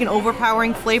not like an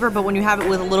overpowering flavor, but when you have it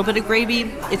with a little bit of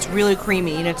gravy, it's really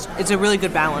creamy, and it's a really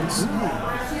good balance.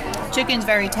 Chicken's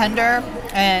very tender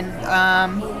and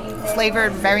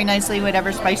flavored very nicely.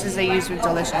 Whatever spices they use are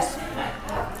delicious.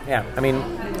 Yeah, I mean,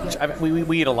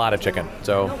 we eat a lot of chicken,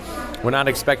 so we're not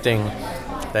expecting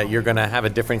that you're going to have a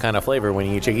different kind of flavor when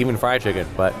you eat chicken, even fried chicken,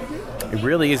 but it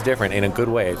really is different in a good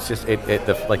way. It's just,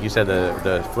 like you said,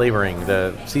 the flavoring,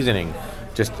 the seasoning,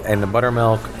 and the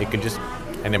buttermilk,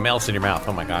 and it melts in your mouth.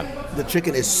 Oh my God. The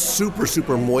chicken is super,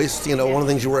 super moist, one of the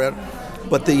things you were at.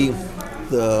 But the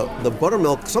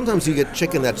buttermilk, sometimes you get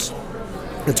chicken it's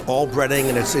all breading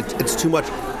and it's too much.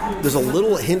 There's a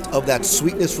little hint of that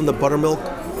sweetness from the buttermilk.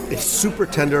 It's super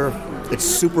tender, it's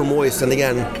super moist, and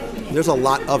again, there's a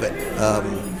lot of it.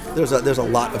 There's a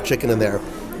lot of chicken in there.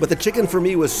 But the chicken for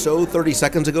me was so 30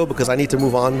 seconds ago because I need to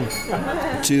move on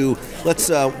to,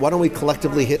 why don't we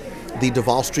collectively hit the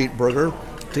Duval Street burger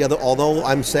together, although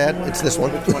I'm sad, it's this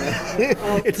one.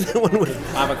 It's the one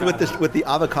with the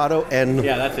avocado and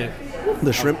yeah, that's it.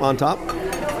 The shrimp on top.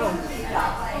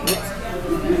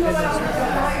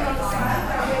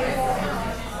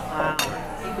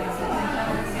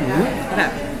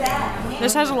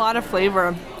 This has a lot of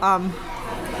flavor.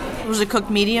 Was it cooked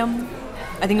medium?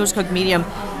 I think it was cooked medium.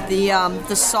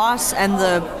 The sauce and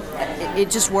it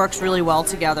just works really well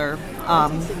together.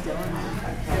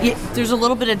 There's a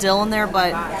little bit of dill in there,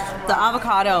 but the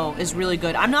avocado is really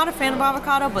good. I'm not a fan of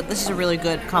avocado, but this is a really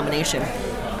good combination.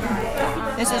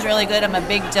 This is really good. I'm a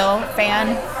big dill fan,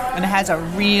 and it has a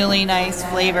really nice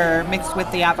flavor mixed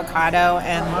with the avocado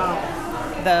and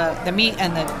the meat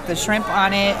and the shrimp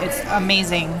on it. It's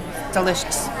amazing.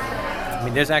 Delicious. I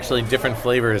mean, there's actually different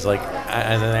flavors, like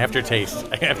as an aftertaste.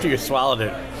 After you swallowed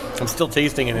it, I'm still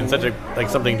tasting it in such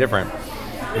something different.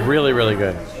 Really, really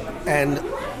good. And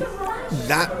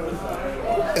that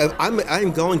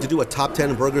I'm going to do a top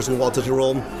 10 burgers in Walt Disney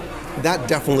World. That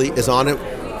definitely is on it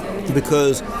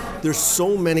because there's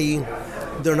so many.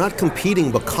 They're not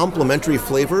competing, but complementary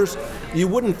flavors. You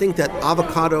wouldn't think that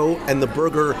avocado and the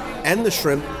burger and the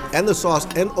shrimp and the sauce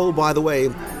and, oh, by the way,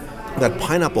 that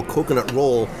pineapple coconut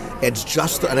roll, it's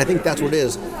just, and I think that's what it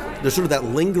is. There's sort of that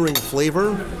lingering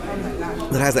flavor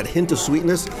that has that hint of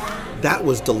sweetness. That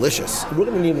was delicious. We're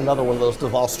going to need another one of those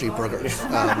Duval Street burgers.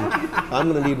 I'm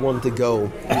going to need one to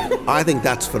go. I think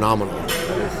that's phenomenal.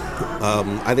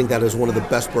 I think that is one of the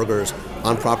best burgers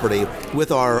on property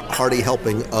with our hearty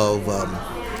helping of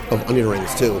onion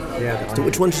rings, too. Yeah. So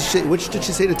which did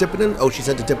she say to dip it in? Oh, she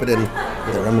said to dip it in the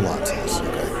remoulade sauce.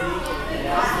 Okay.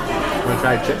 You want to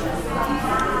try chicken?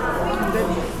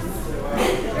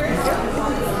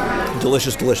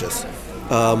 Delicious, delicious.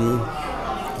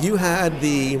 You had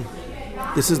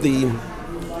this is the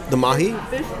mahi?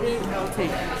 Fish BLT.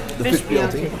 The fish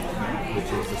BLT.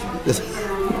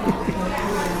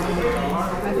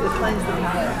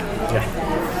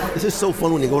 This is so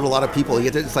fun when you go to a lot of people.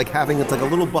 It's like a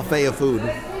little buffet of food.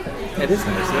 It is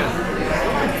nice, yeah.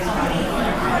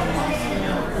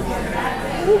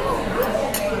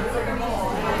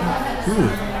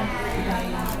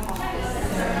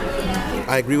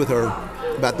 I agree with her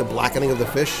about the blackening of the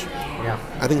fish. Yeah.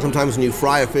 I think sometimes when you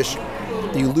fry a fish,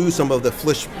 you lose some of the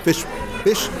fish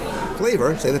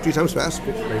flavor. Say that 3 times fast.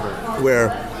 Fish flavor. Where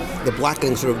the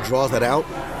blackening sort of draws that out.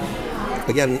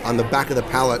 Again, on the back of the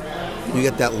palate, you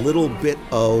get that little bit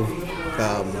of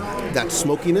that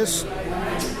smokiness.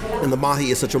 And the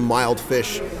mahi is such a mild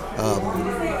fish.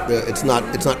 It's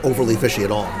not overly fishy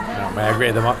at all. No, I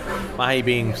agree. The mahi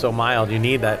being so mild, you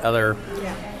need that other,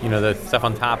 the stuff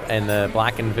on top, and the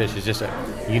blackened fish is just a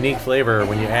unique flavor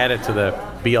when you add it to the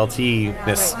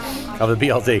BLT-ness of the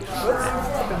BLT.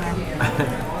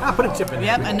 I'll put a chip in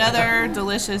Yep, another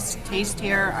delicious taste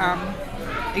here.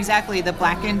 Exactly, the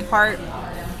blackened part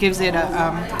gives it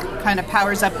a kind of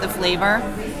powers up the flavor,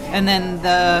 and then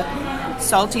the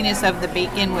saltiness of the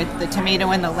bacon with the tomato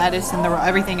and the lettuce and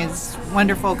everything is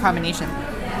wonderful combination.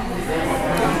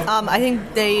 I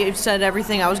think they said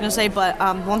everything I was going to say, but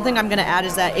one thing I'm going to add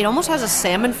is that it almost has a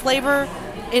salmon flavor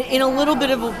in a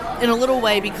little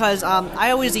way, because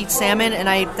I always eat salmon, and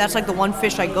that's like the one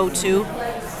fish I go to,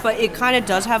 but it kind of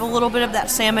does have a little bit of that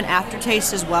salmon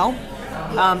aftertaste as well.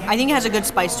 I think it has a good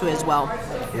spice to it as well.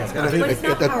 Yes, and I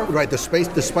think right. The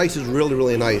spice is really,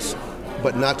 really nice,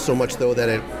 but not so much though that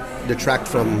it detracts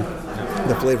from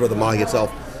the flavor of the mahi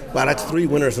itself. Wow, that's 3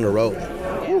 winners in a row.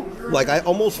 Like, I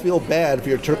almost feel bad for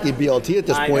your turkey BLT at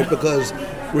this point because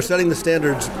we're setting the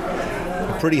standards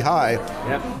pretty high.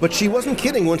 Yep. But she wasn't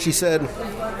kidding when she said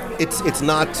it's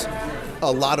not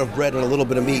a lot of bread and a little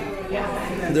bit of meat.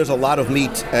 There's a lot of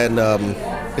meat, and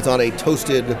it's on a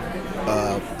toasted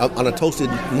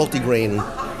multigrain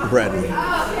bread.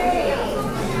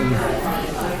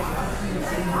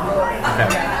 Okay.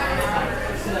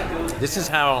 This is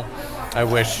how I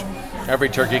wish every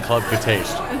turkey club could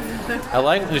taste. I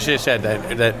like what she said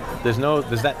that there's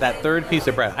that third piece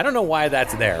of bread. I don't know why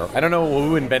that's there. I don't know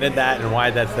who invented that and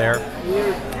why that's there.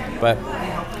 But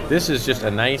this is just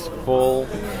a nice, full,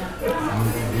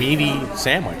 meaty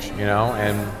sandwich,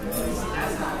 and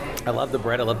I love the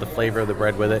bread. I love the flavor of the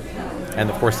bread with it. And,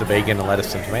 of course, the bacon, the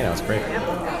lettuce, and tomato. It's great.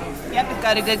 Yep, it's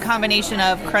got a good combination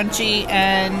of crunchy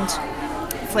and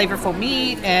flavorful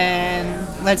meat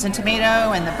and lettuce and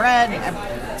tomato and the bread.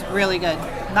 It's really good.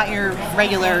 Not your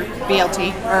regular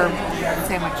BLT or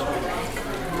sandwich.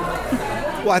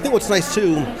 Well, I think what's nice,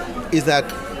 too, is that,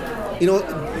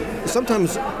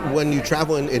 sometimes when you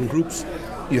travel in groups,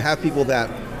 you have people that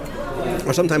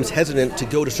are sometimes hesitant to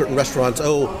go to certain restaurants.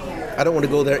 Oh, I don't want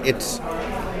to go there. It's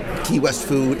Key West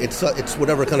food. It's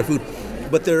whatever kind of food.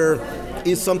 But there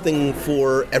is something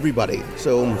for everybody.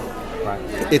 So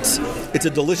it's a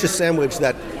delicious sandwich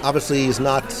that obviously is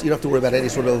not, you don't have to worry about any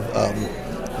sort of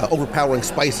overpowering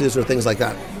spices or things like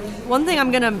that. One thing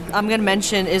I'm gonna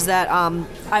mention is that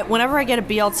whenever I get a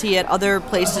BLT at other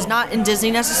places, not in Disney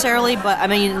necessarily, but I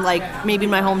mean like maybe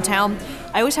in my hometown,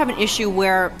 I always have an issue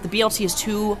where the BLT is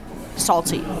too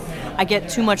salty. I get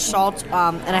too much salt, and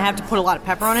I have to put a lot of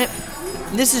pepper on it.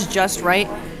 This is just right.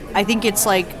 I think it's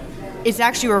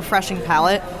actually a refreshing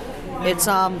palate. It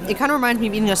kind of reminds me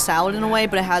of eating a salad in a way,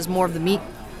 but it has more of the meat,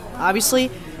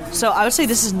 obviously. So I would say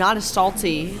this is not as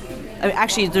salty. I mean,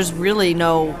 actually, there's really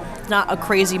not a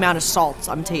crazy amount of salt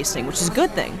I'm tasting, which is a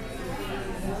good thing.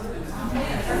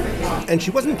 And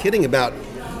she wasn't kidding about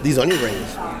these onion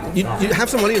rings. You have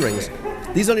some onion rings.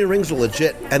 These onion rings are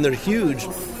legit, and they're huge.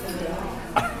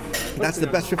 That's the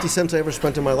best 50 cents I ever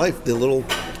spent in my life,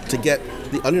 to get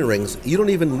the onion rings. You don't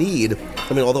even need,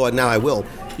 although now I will,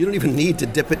 you don't even need to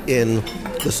dip it in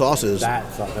the sauces.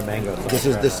 That's the mango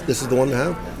sauce. This is the one to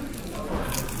have?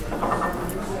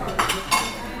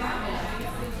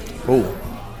 Oh,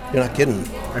 you're not kidding.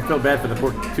 I feel bad for the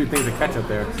 2 things of ketchup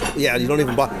there. Yeah, you don't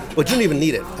even buy, but you don't even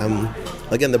need it.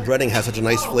 Again, the breading has such a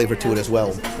nice flavor to it as well.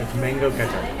 It's mango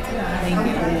ketchup.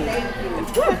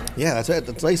 Yeah, that's it.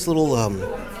 It's a nice little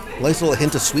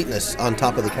hint of sweetness on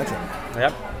top of the ketchup.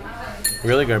 Yep,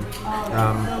 really good.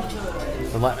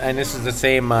 And this is the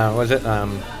same.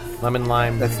 Lemon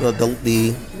lime? That's the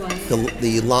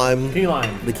lime. Key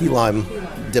lime. The key lime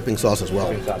dipping sauce as well.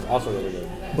 Dipping sauce, also really good.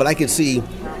 But I could see,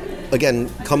 again,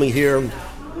 coming here,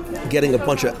 getting a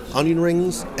bunch of onion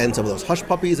rings and some of those hush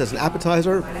puppies as an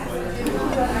appetizer.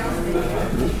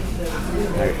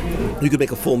 You could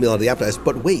make a full meal out of the appetizer.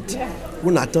 But wait,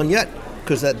 we're not done yet,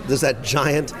 because there's that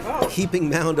giant heaping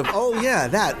mound of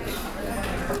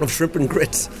shrimp and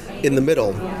grits in the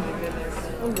middle.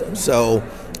 So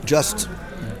just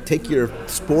take your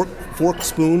fork,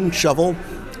 spoon, shovel,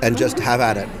 and just have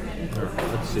at it.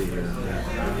 Let's see here.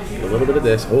 A little bit of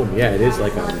this. Oh, yeah, it is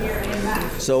like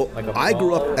a... So I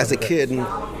grew up as a kid, and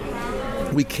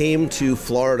we came to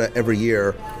Florida every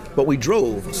year, but we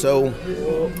drove. So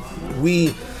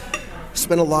we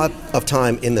spent a lot of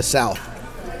time in the South,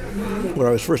 where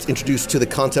I was first introduced to the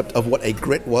concept of what a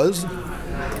grit was,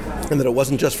 and that it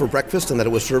wasn't just for breakfast, and that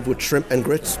it was served with shrimp and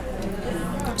grits.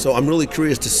 So I'm really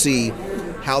curious to see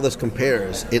how this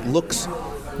compares. It looks,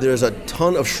 there's a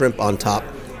ton of shrimp on top,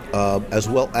 as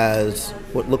well as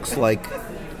what looks like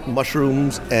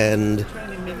mushrooms and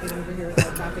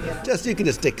you can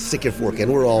just stick your fork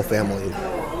in. We're all family.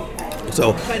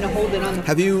 So, trying to hold it on the...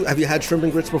 have you had shrimp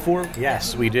and grits before?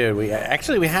 Yes, we do. We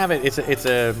have it. It's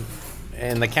a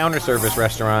in the counter service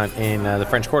restaurant in the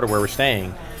French Quarter where we're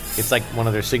staying. It's like one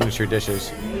of their signature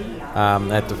dishes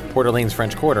at the Port Orleans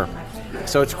French Quarter.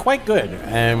 So it's quite good,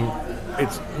 and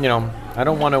it's I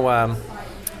don't want to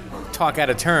talk out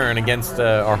of turn against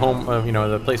our home,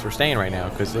 the place we're staying right now,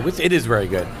 because it is very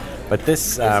good. But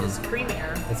this is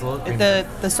creamier. It's a little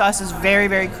creamier. The sauce is very,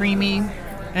 very creamy,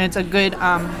 and it's a good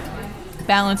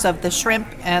balance of the shrimp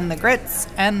and the grits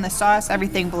and the sauce.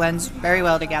 Everything blends very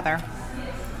well together.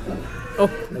 Oh,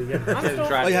 you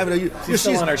have it. She's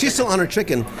still on her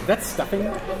chicken. That's stuffing.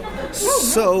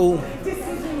 So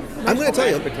I'm going to tell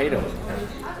you, potatoes.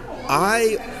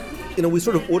 We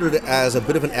sort of ordered it as a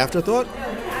bit of an afterthought.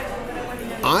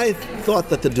 I thought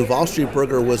that the Duval Street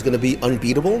burger was going to be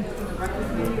unbeatable.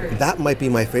 That might be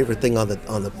my favorite thing on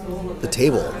the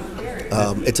table.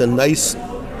 It's a nice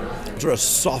sort of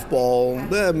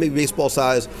softball, maybe baseball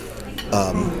size,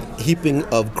 heaping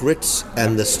of grits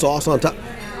and the sauce on top.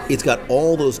 It's got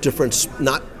all those different,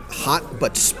 not hot,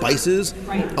 but spices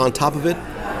on top of it.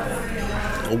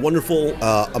 A wonderful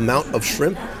amount of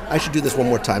shrimp. I should do this one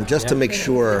more time just to make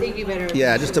sure.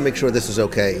 Yeah, just to make sure this is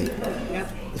okay.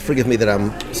 Forgive me that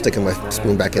I'm sticking my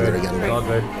spoon back in there again. All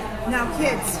good. Now,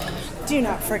 kids, do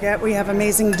not forget we have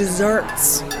amazing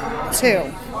desserts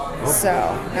too. So,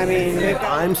 I mean,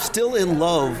 I'm still in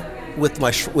love with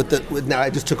my now I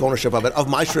just took ownership of it, of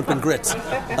my shrimp and grits.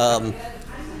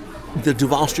 The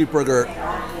Duval Street burger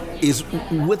is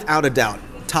without a doubt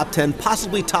top 10,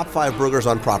 possibly top 5 burgers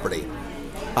on property.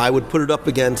 I would put it up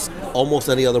against almost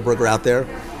any other burger out there,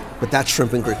 but that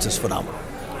shrimp and grits is phenomenal.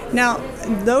 Now,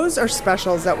 those are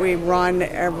specials that we run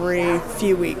every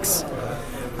few weeks.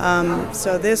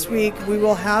 So this week we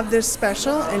will have this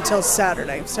special until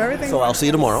Saturday. So I'll see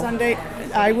you tomorrow. Sunday,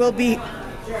 I will be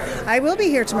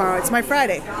here tomorrow. It's my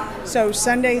Friday. So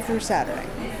Sunday through Saturday,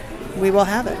 we will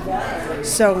have it.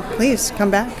 So please come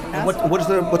back.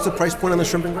 What's the price point on the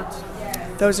shrimp and grits?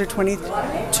 Those are $22.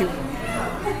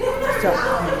 So.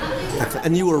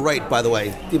 And you were right, by the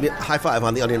way. Give me a high five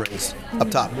on the onion rings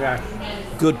up top. Yeah.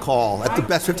 Good call. That's the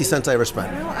best 50 cents I ever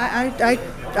spent. No,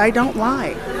 I don't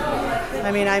lie.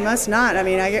 I mean, I must not. I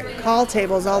mean, I get call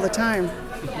tables all the time.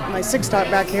 My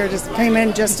 6-top back here just came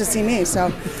in just to see me.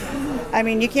 So, I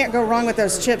mean, you can't go wrong with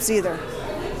those chips either.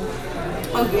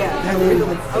 Oh, yeah.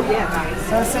 Guys.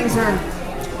 Those things are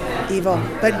evil.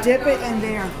 But dip it in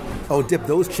there. Oh, dip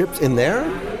those chips in there?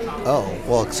 Oh,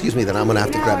 well, excuse me, then I'm going to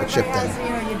have to grab a chip then.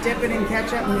 You dip it in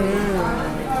ketchup.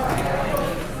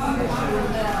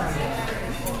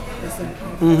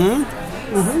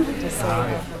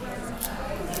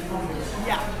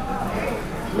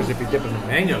 Because if you dip in the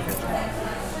mango ketchup.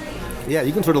 Yeah,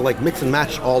 you can sort of like mix and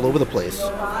match all over the place.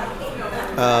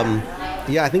 I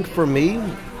think for me,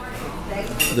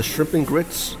 the shrimp and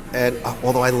grits, and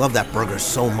although I love that burger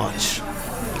so much,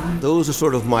 those are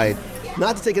sort of my,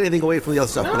 not to take anything away from the other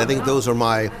stuff, but I think those are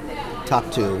my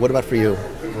top 2. What about for you?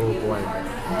 Oh boy.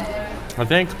 I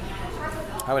think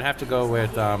I would have to go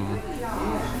with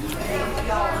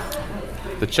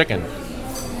the chicken.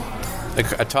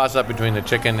 A toss-up between the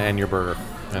chicken and your burger,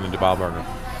 and the Duval burger.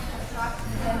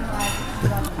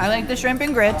 I like the shrimp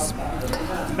and grits,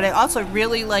 but I also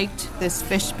really liked this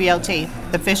fish BLT.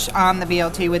 The fish on the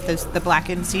BLT with the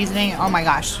blackened seasoning. Oh my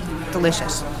gosh,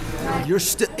 delicious.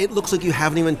 It looks like you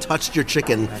haven't even touched your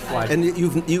chicken, and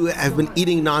you have been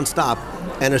eating nonstop,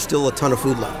 and there's still a ton of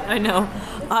food left. I know.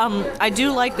 I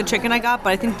do like the chicken I got,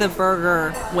 but I think the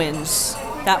burger wins.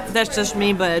 That's just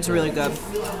me, but it's really good.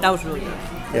 That was really good.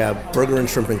 Yeah, burger and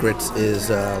shrimp and grits is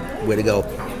way to go.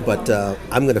 But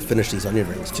I'm going to finish these onion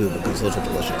rings too because those are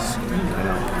delicious.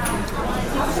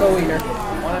 So weird.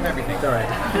 One of everything. All right.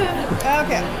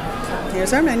 Okay.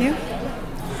 Here's our menu.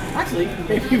 Actually,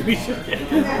 maybe we should get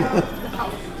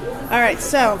All right,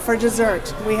 so for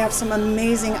dessert, we have some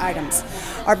amazing items.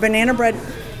 Our banana bread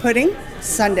pudding,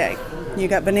 Sunday. You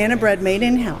got banana bread made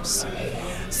in-house.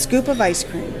 scoop of ice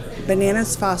cream,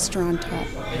 bananas Foster on top.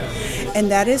 And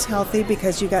that is healthy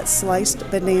because you got sliced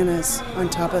bananas on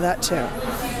top of that too.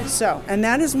 So, and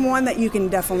that is one that you can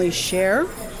definitely share.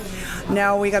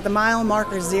 Now we got the mile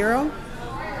marker 0.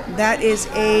 That is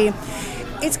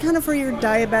it's kind of for your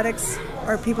diabetics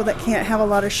or people that can't have a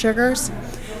lot of sugars.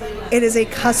 It is a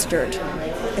custard.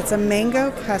 It's a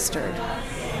mango custard.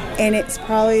 And it's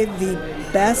probably the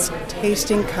best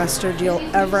tasting custard you'll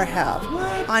ever have.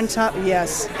 On top,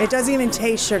 yes, it doesn't even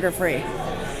taste sugar-free.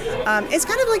 It's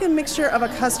kind of like a mixture of a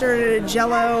custard,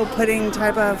 Jell-O, pudding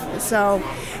type of,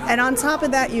 and on top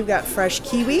of that, you've got fresh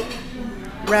kiwi,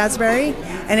 raspberry,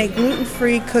 and a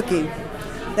gluten-free cookie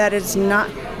that does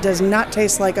not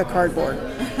taste like a cardboard.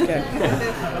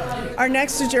 Okay. Our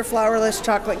next is your flourless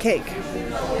chocolate cake.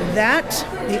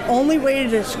 The only way to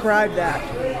describe that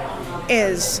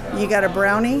is you got a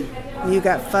brownie, you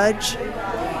got fudge,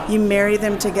 you marry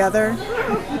them together,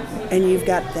 and you've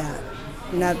got that.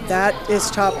 Now that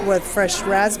is topped with fresh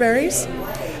raspberries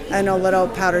and a little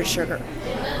powdered sugar.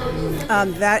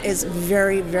 That is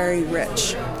very, very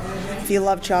rich. If you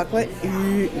love chocolate,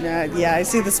 yeah, I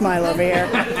see the smile over here.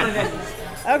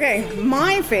 Okay,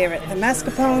 my favorite, the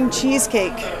mascarpone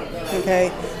cheesecake.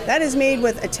 Okay, that is made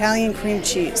with Italian cream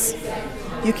cheese.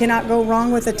 You cannot go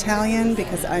wrong with Italian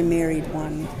because I married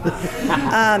one.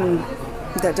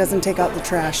 That doesn't take out the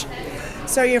trash.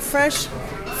 So your fresh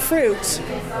fruit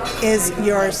is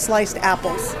your sliced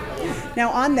apples.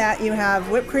 Now on that you have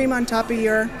whipped cream on top of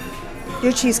your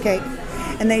cheesecake,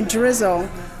 and they drizzle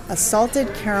a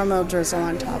salted caramel drizzle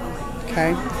on top.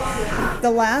 Okay.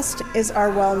 The last is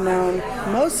our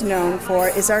most known for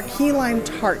is our key lime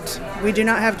tart. We do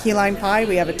not have key lime pie,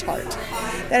 we have a tart.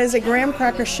 That is a graham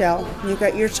cracker shell. You've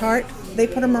got your tart, they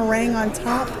put a meringue on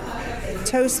top,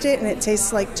 toast it, and it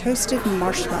tastes like toasted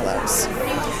marshmallows.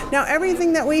 Now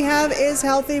everything that we have is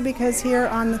healthy because here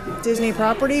on the Disney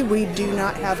property we do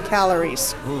not have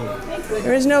calories.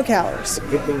 There is no calories.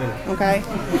 Okay?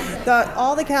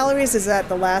 All the calories is at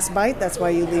the last bite, that's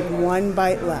why you leave one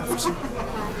bite left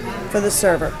for the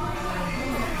server.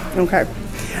 Okay.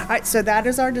 All right, so that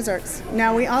is our desserts.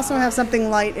 Now we also have something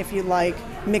light if you like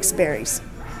mixed berries.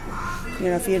 You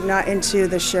know, if you're not into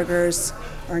the sugars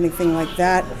or anything like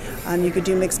that, you could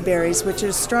do mixed berries, which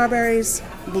is strawberries,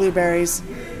 blueberries,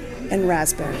 and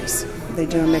raspberries. They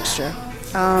do a mixture.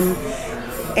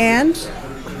 And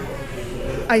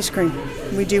ice cream.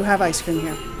 We do have ice cream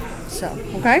here. So,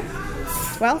 okay?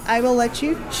 Well, I will let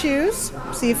you choose.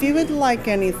 See if you would like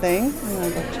anything.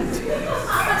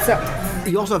 So,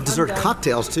 you also have dessert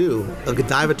cocktails too. A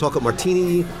Godiva chocolate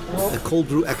martini, a cold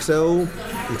brew XO,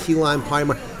 and key lime pie.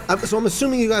 So I'm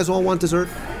assuming you guys all want dessert?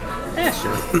 Yeah,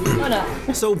 sure. Why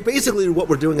not? So basically what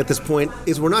we're doing at this point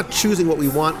is we're not choosing what we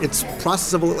want. It's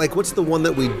process of, like, what's the one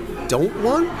that we don't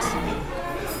want?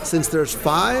 Since there's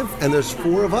 5 and there's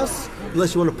 4 of us,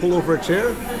 unless you want to pull over a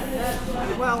chair.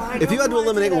 Well, if you had to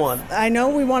eliminate one. I know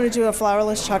we want to do a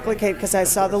flourless chocolate cake because I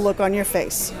saw the look on your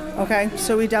face. Okay?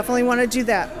 So we definitely want to do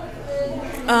that.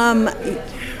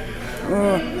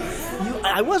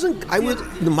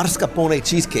 The mascarpone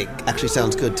cheesecake actually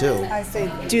sounds good too. I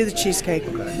say do the cheesecake.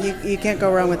 You can't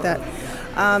go wrong with that.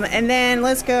 And then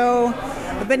let's go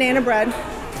banana bread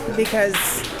because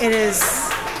it is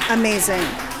amazing.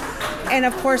 And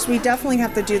of course, we definitely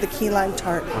have to do the key lime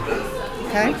tart.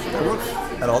 Okay?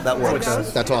 That works.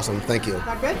 That's awesome. Thank you.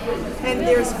 That good? And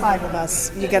there's 5 of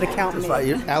us. You got to count me.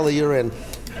 Right. Allie, you're in.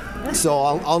 So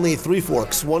I'll need 3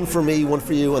 forks. 1 for me, 1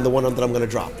 for you, and the one that I'm going to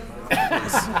drop.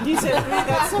 You said 3.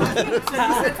 That's so cute. So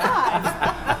you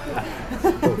said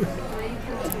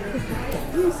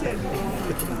 5. You said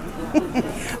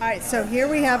 5. All right. So here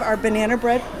we have our banana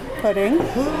bread pudding.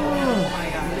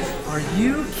 Are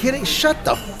you kidding? Shut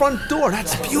the front door.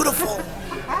 That's beautiful.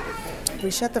 If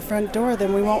we shut the front door,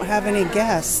 then we won't have any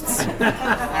guests.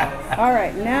 All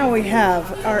right, now we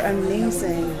have our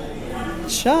amazing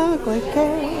chocolate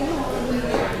cake.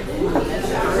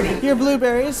 Your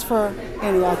blueberries for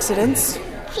antioxidants,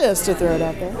 just to throw it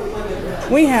out there.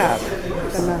 We have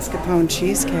the mascarpone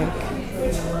cheesecake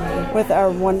with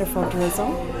our wonderful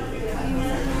drizzle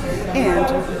and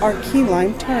our key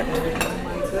lime tart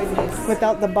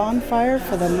without the bonfire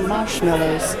for the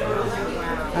marshmallows.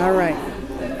 All right.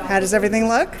 How does everything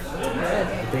look? Too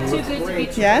good to be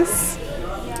true. Yes?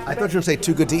 I thought you were going to say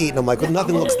too good to eat, and I'm like, well,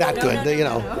 nothing looks that good, you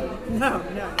know. No.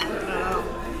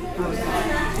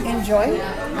 Enjoy.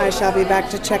 I shall be back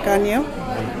to check on you.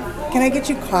 Can I get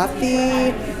you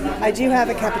coffee? I do have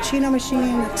a cappuccino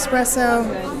machine, espresso.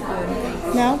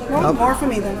 No? Well, more for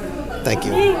me then. Thank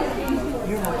you.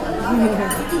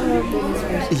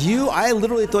 I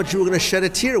literally thought you were going to shed a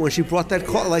tear when she brought that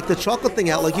the chocolate thing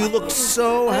out. Like, you looked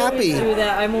so happy. I always do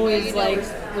that. I'm always like,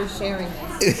 we're sharing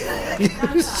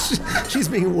this. She's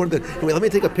being warned that. Wait, let me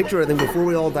take a picture of them before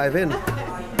we all dive in.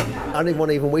 I don't even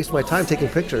want to waste my time taking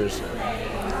pictures.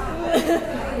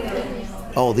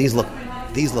 Oh, these look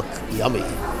yummy.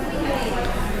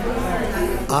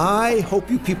 I hope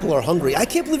you people are hungry. I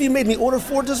can't believe you made me order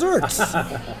 4 desserts.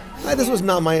 This was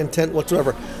not my intent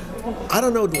whatsoever. I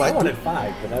don't know. I wanted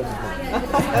 5, but that was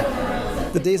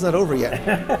fine. The day's not over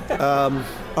yet. All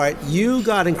right, you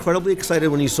got incredibly excited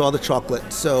when you saw the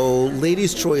chocolate. So,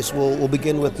 ladies' choice. We'll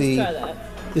begin with the. Try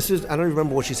that. This is. I don't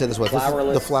remember what she said this was.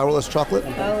 Flourless. This is the flourless chocolate.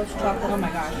 Flourless chocolate. Oh my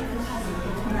gosh.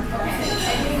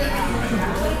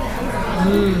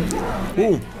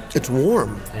 Ooh, it's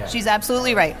warm. She's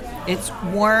absolutely right. It's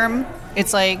warm.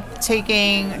 It's like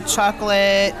taking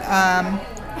chocolate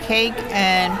cake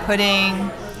and putting,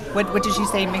 what did she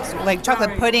say? Mixed like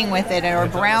chocolate pudding with it, or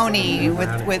brownie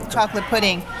with chocolate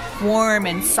pudding, warm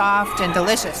and soft and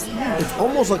delicious. It's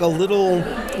almost like a little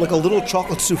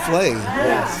chocolate souffle.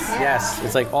 Yes.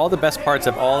 It's like all the best parts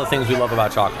of all the things we love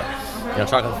about chocolate.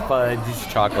 Chocolate fudge,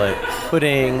 chocolate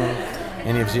pudding,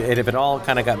 and if it all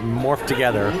kind of got morphed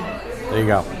together, there you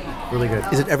go. Really good.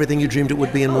 Is it everything you dreamed it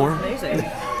would be and more? Amazing.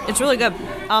 It's really good.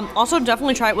 Also,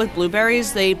 definitely try it with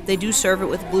blueberries. They do serve it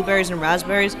with blueberries and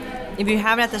raspberries. If you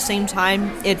have it at the same time,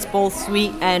 it's both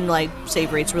sweet and like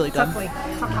savory. It's really good.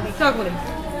 Chocolate.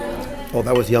 Oh,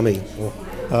 that was yummy.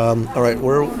 All right,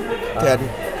 we're dead.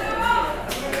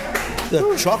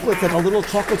 The chocolate's like a little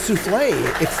chocolate souffle.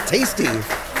 It's tasty.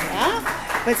 Yeah,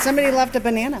 but somebody left a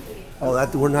banana. Oh,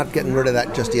 we're not getting rid of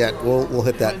that just yet. We'll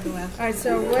hit that. All right,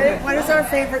 so what is our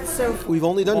favorite so far? We've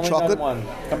only done chocolate. One.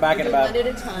 Come back in about. One at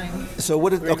a time. So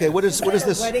what is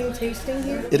this? Wedding tasting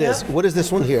here? It is. What is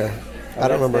this one here? I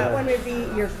don't remember. That one would be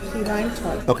your key lime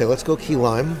tart. Okay, let's go key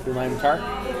lime. Key lime tart.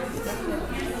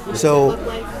 So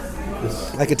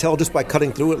I could tell just by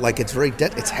cutting through it, like it's very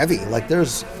it's heavy. Like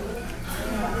there's.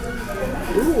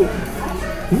 Ooh.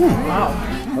 Wow.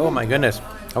 Oh my goodness.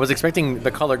 I was expecting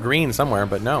the color green somewhere,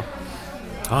 but no.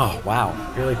 Oh, wow.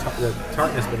 Really the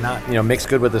tartness, but not, mixed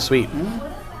good with the sweet.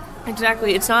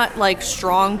 Exactly. It's not like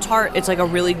strong tart. It's like a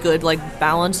really good like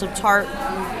balance of tart.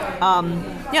 And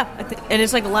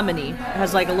it's like lemony. It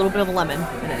has like a little bit of lemon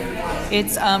in it.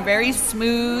 It's very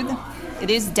smooth. It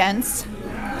is dense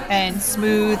and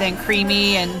smooth and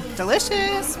creamy and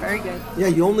delicious. Very good. Yeah,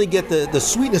 you only get the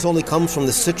sweetness only comes from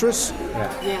the citrus.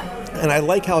 Yeah. And I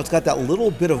like how it's got that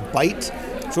little bit of bite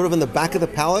sort of in the back of the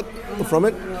palate from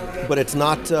it, but it's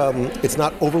not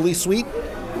overly sweet.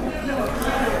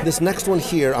 This next one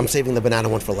here, I'm saving the banana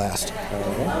one for last.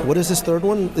 What is this third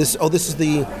one? This is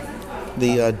the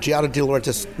Giada de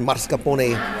Laurentiis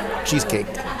mascarpone cheesecake.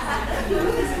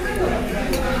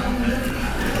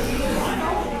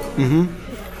 Mm-hmm.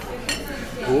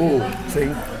 Ooh. See?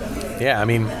 Yeah, I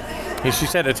mean, she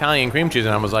said Italian cream cheese,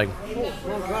 and I was like,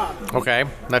 okay,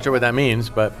 not sure what that means,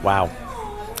 but wow.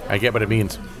 I get what it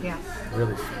means. Yeah.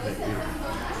 Really.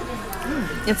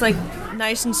 It's like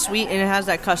nice and sweet, and it has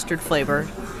that custard flavor.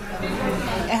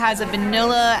 It has a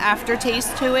vanilla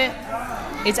aftertaste to it.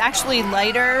 It's actually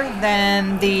lighter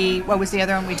than what was the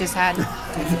other one we just had? The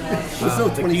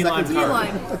key lime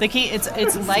tart.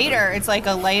 It's lighter. It's like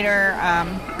a lighter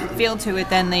feel to it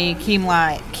than the key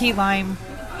lime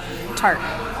tart.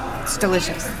 It's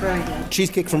delicious. Really good.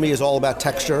 Cheesecake for me is all about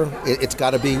texture. It's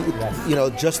got to be,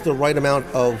 just the right amount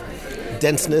of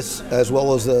denseness as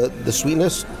well as the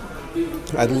sweetness.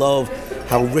 I love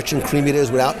how rich and creamy it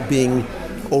is without being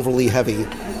overly heavy.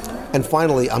 And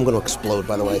finally, I'm going to explode,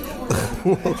 by the way.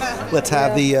 Let's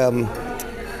have the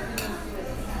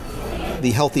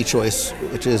healthy choice,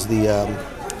 which is the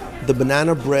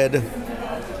banana bread.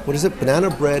 What is it?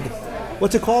 Banana bread.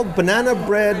 What's it called? Banana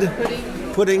bread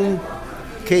pudding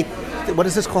cake. What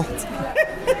is this called?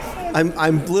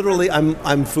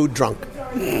 I'm food drunk.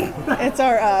 It's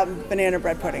our banana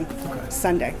bread pudding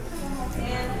sundae.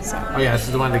 So. Oh yeah, this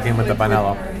is the one that came with the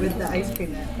vanilla. With the ice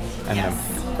cream. And yes.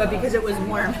 But because it was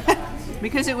warm.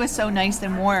 Because it was so nice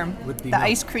and warm, the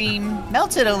ice cream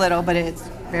melted a little, but it's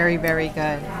very, very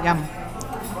good. Yum.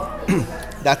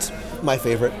 That's my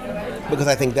favorite because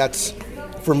I think that's,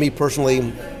 for me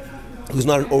personally, who's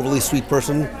not an overly sweet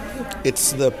person,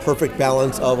 it's the perfect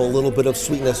balance of a little bit of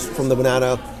sweetness from the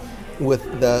banana with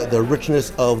the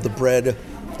richness of the bread.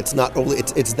 It's not overly,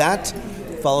 it's that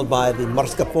followed by the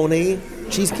mascarpone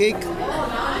cheesecake,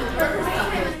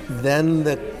 then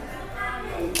the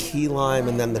key lime,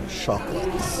 and then the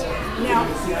chocolates. Now,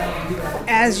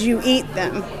 as you eat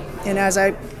them, and as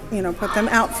I, put them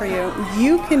out for you,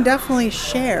 you can definitely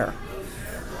share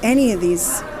any of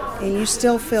these, and you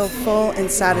still feel full and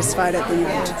satisfied at the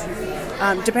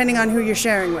end, depending on who you're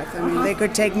sharing with. I mean, they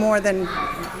could take more than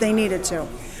they needed to.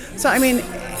 So, I mean,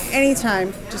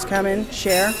 anytime, just come in,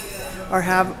 share, or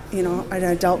have, an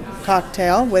adult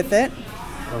cocktail with it.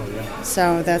 Oh, yeah.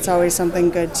 So that's always something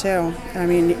good, too. I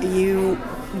mean,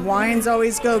 wines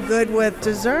always go good with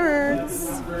desserts.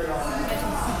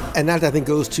 And that, I think,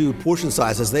 goes to portion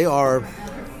sizes. They are,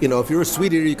 if you're a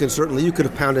sweet eater, you could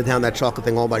have pounded down that chocolate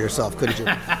thing all by yourself, couldn't you?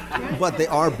 But they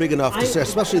are big enough to share,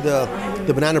 especially the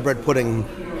banana bread pudding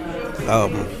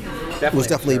was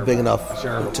definitely big enough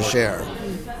to share.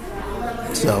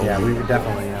 So yeah, we would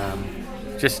definitely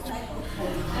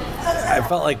I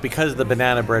felt like because the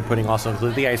banana bread pudding also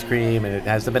includes the ice cream and it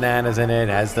has the bananas in it, it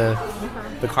has the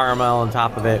caramel on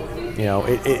top of it.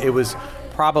 It was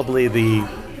probably the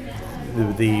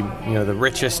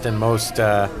richest and most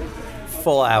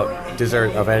full out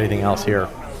dessert of anything else here.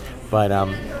 But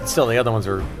still, the other ones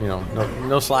are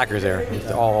no slackers there.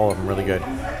 All of them really good.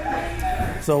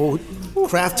 So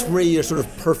craft for me your sort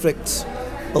of perfect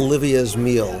Olivia's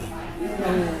meal.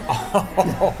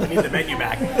 Oh, we need the menu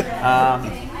back.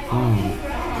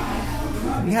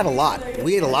 We had a lot.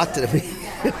 We ate a lot today.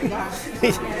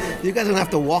 You guys don't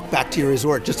have to walk back to your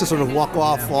resort just to sort of walk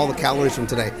off all the calories from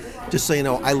today. Just so you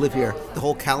know, I live here. The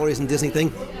whole calories in Disney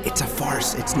thing, it's a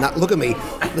farce. It's not. Look at me.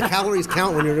 The calories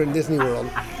count when you're in Disney World.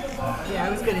 Yeah, I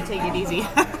was going to take it easy.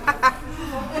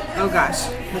 Oh gosh,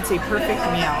 let's see, perfect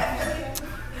meal.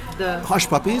 Hush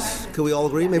puppies. Could we all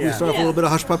agree? Maybe we start off with a little bit of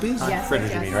hush puppies? Conch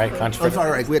fritters, you mean, right? Conch fritters. Oh,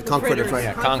 sorry, right. We had conch fritters, right?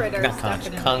 Yeah,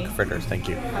 conch fritters. Thank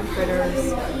you. Conch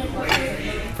fritters.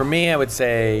 For me, I would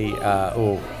say,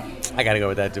 I got to go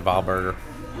with that Duval burger.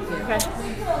 Okay.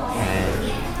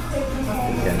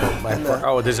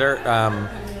 And dessert,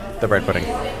 the bread pudding.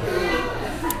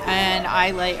 And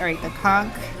I like, the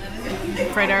conch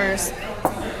fritters.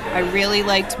 I really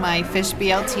liked my fish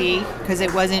BLT because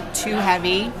it wasn't too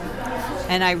heavy.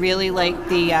 And I really like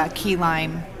the key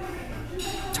lime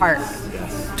tart.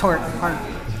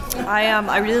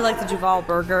 I really like the Duval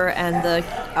burger and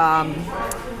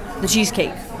the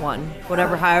cheesecake one,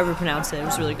 however you pronounce it. It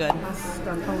was really good.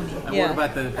 What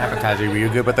about the appetizer? Were you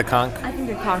good with the conch? I think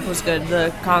the conch was good.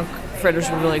 The conch fritters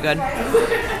were really good.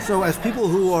 So, as people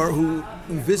who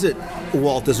visit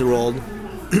Walt Disney World,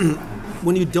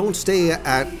 when you don't stay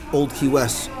at Old Key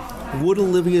West, would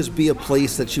Olivia's be a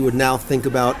place that you would now think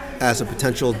about as a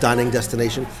potential dining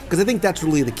destination? Because I think that's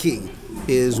really the key.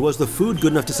 Was the food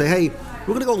good enough to say, hey, we're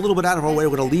going to go a little bit out of our way.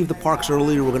 We're going to leave the parks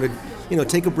early. We're going to,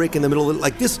 take a break in the middle of it.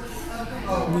 Like this,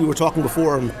 we were talking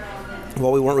before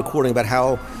while we weren't recording about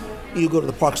how you go to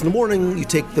the parks in the morning, you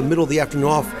take the middle of the afternoon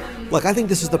off. Like, I think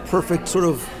this is the perfect sort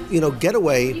of,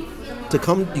 getaway to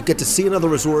come. You get to see another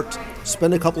resort,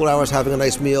 spend a couple of hours having a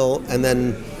nice meal, and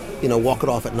then, walk it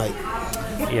off at night.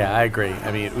 Yeah, I agree.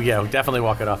 I mean, we'll definitely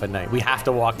walk it off at night. We have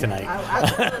to walk tonight.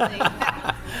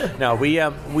 No, we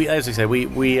as we said, we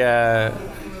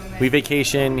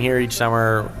vacation here each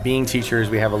summer. Being teachers,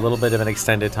 we have a little bit of an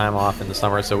extended time off in the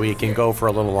summer, so we can go for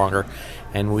a little longer.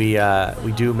 And we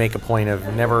do make a point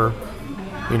of never,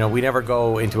 we never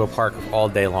go into a park all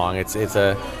day long. It's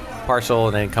a partial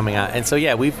and then coming out. And so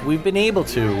we've been able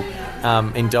to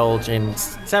indulge in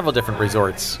several different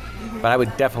resorts. But I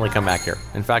would definitely come back here.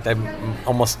 In fact, I'm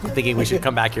almost thinking we should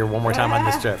come back here one more time on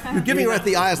this trip. You're giving her at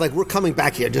the eyes like we're coming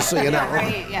back here, just so you know. Yeah,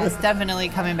 right. Yes, definitely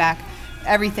coming back.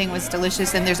 Everything was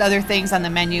delicious, and there's other things on the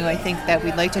menu I think that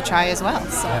we'd like to try as well.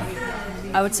 So,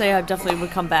 I would say I definitely would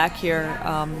come back here.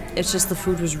 It's just the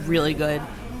food was really good,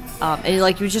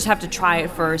 and you just have to try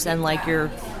it first, and we're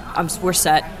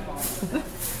set.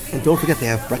 And don't forget they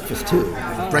have breakfast too.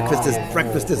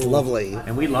 Breakfast is lovely,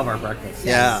 and we love our breakfast.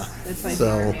 Yeah.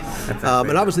 So,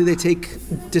 and obviously they take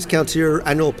discounts here.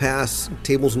 Annual pass,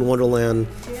 Tables in Wonderland.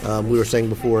 We were saying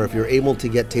before, if you're able to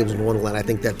get Tables in Wonderland, I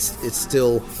think it's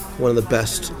still one of the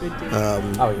best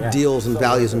deals and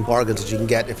values and bargains that you can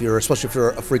get especially if you're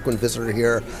a frequent visitor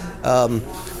here.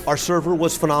 Our server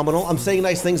was phenomenal. I'm saying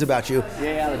nice things about you.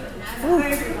 Yeah.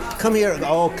 Come here.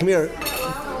 Oh, come here.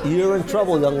 You're in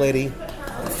trouble, young lady.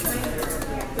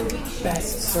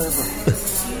 Best server.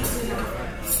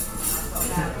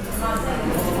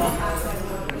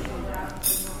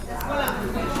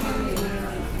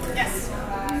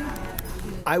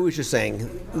 I was just saying,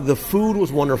 the food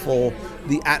was wonderful.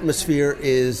 The atmosphere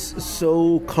is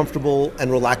so comfortable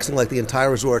and relaxing like the entire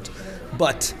resort.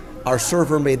 But our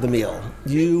server made the meal.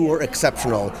 You were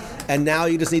exceptional. And now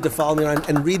you just need to follow me around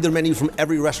and read the menu from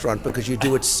every restaurant because you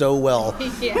do it so well.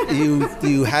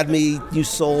 You had me, you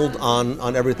sold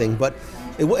on everything. But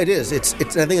it is. It's.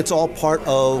 I think it's all part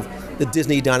of the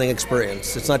Disney dining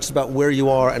experience. It's not just about where you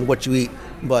are and what you eat,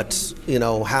 but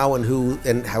how and who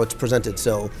and how it's presented.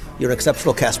 So you're an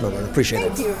exceptional cast member. I appreciate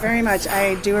it. Thank you very much.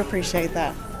 I do appreciate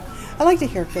that. I like to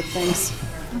hear good things.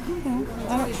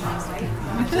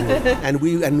 And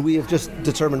we have just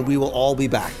determined we will all be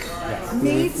back.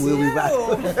 Me too. We'll be back.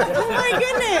 Oh my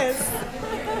goodness!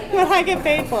 But I get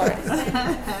paid for it.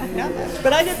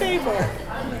 But I get paid for it.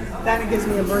 That gives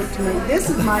me a break to me. This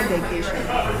is my vacation.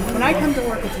 When I come to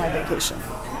work, it's my vacation.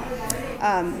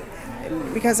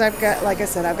 Because I've got, like I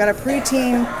said, I've got a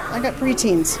preteen. I got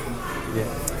preteens. Yeah.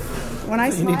 When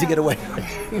I you need to get away.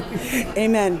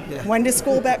 Amen. Yeah. When does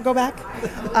school go back?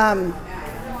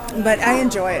 But I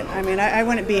enjoy it. I mean, I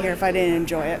wouldn't be here if I didn't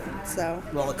enjoy it. So.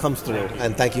 Well, it comes through,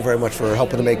 and thank you very much for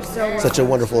helping to make such a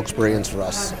wonderful experience for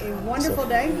us. A wonderful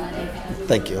day.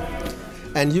 Thank you.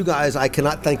 And you guys, I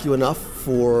cannot thank you enough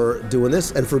for doing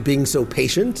this and for being so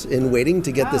patient in waiting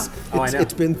to get this.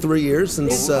 It's been 3 years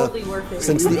since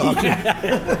the auction.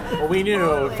 Well, we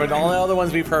knew for all the other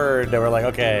ones we've heard, they were like,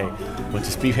 okay, we'll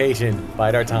just be patient,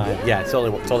 bide our time. Yeah, it's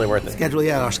totally worth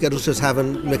it. Our schedules just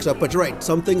haven't mixed up. But you're right,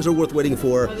 some things are worth waiting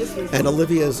for. And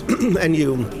Olivia's and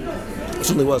you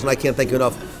certainly was, and I can't thank you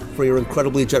enough for your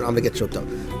incredibly generous. I'm going to get choked up.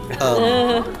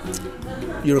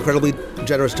 Your incredibly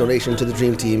generous donation to the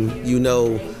Dream Team,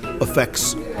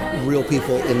 affects real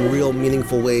people in real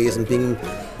meaningful ways, and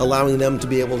allowing them to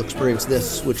be able to experience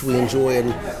this, which we enjoy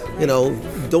and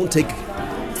don't take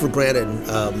for granted,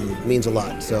 means a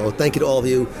lot. So thank you to all of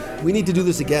you. We need to do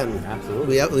this again.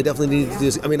 Absolutely. We definitely need to do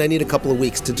this. I mean, I need a couple of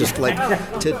weeks to just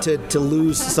to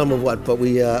lose some of what, but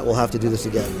we'll have to do this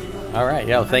again. All right,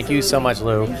 thank you so much,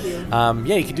 Lou.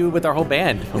 You can do it with our whole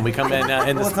band when we come in.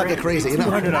 Let's not get crazy.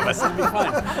 200 of us, it'll be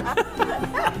fun.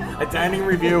 A dining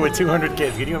review with 200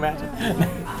 kids. Can you imagine?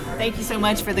 Thank you so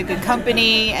much for the good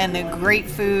company and the great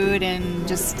food, and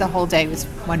just the whole day was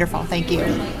wonderful. Thank you.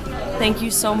 Thank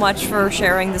you so much for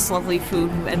sharing this lovely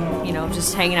food and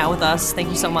just hanging out with us. Thank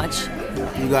you so much.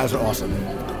 You guys are awesome.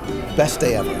 Best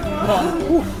day ever.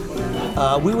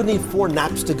 We would need 4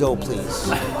 naps to go,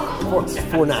 please.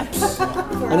 4 naps.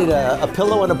 I need a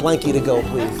pillow and a blankie to go,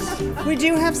 please. We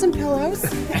do have some pillows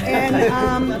in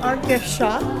our gift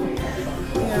shop.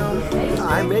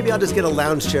 Maybe I'll just get a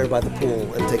lounge chair by the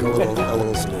pool and take a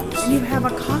little snooze. You have a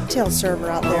cocktail server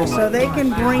out there, so they can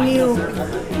bring you.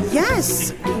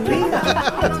 Yes, we have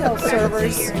cocktail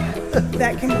servers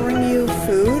that can bring you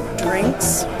food,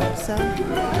 drinks. So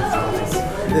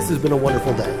this has been a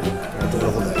wonderful day.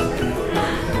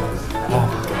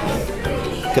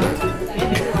 Good night.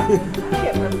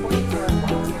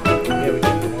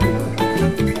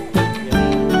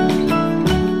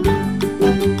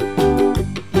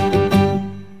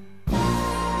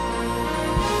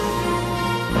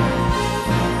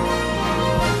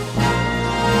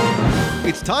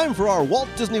 It's time for our Walt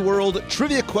Disney World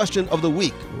Trivia Question of the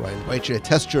Week, where I invite you to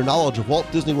test your knowledge of Walt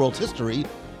Disney World's history,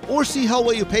 or see how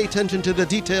well you pay attention to the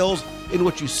details in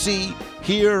what you see,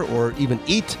 hear, or even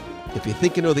eat. If you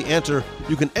think you know the answer,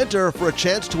 you can enter for a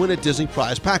chance to win a Disney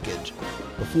prize package.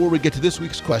 Before we get to this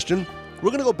week's question,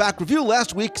 we're going to go back, review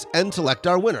last week's, and select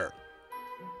our winner.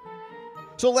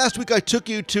 So last week I took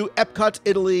you to Epcot's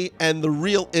Italy and the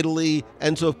real Italy,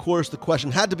 and so of course the question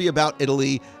had to be about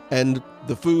Italy and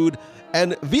the food.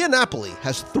 And Via Napoli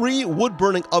has 3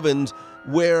 wood-burning ovens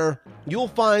where you'll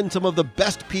find some of the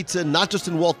best pizza, not just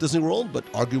in Walt Disney World, but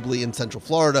arguably in Central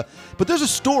Florida. But there's a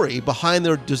story behind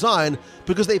their design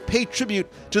because they pay tribute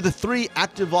to the 3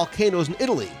 active volcanoes in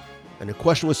Italy. And the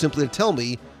question was simply to tell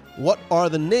me, what are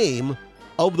the name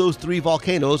of those 3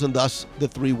 volcanoes and thus the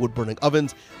 3 wood-burning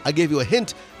ovens? I gave you a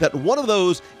hint that one of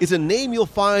those is a name you'll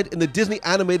find in the Disney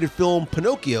animated film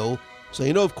Pinocchio. So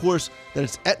you know, of course, that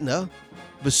it's Etna,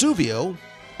 Vesuvio,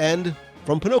 and,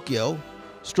 from Pinocchio,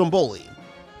 Stromboli.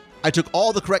 I took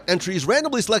all the correct entries,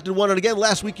 randomly selected one, and again,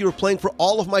 last week you were playing for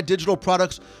all of my digital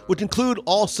products, which include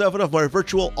all 7 of my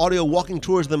virtual audio walking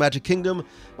tours of the Magic Kingdom,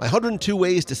 my 102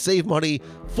 ways to save money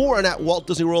for and at Walt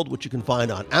Disney World, which you can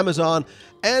find on Amazon,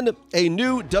 and a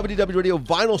new WDW Radio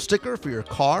vinyl sticker for your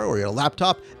car or your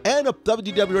laptop, and a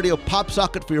WDW Radio pop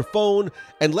socket for your phone.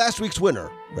 And last week's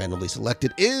winner, randomly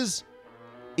selected, is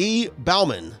E.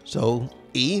 Bauman. So,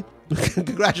 E,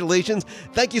 congratulations.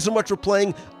 Thank you so much for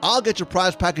playing. I'll get your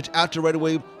prize package out to you right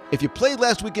away. If you played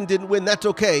last week and didn't win, that's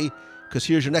okay, because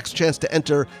here's your next chance to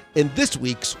enter in this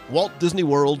week's Walt Disney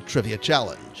World Trivia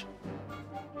Challenge.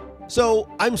 So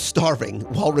I'm starving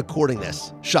while recording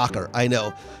this. Shocker, I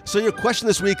know. So your question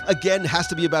this week, again, has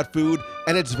to be about food,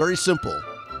 and it's very simple.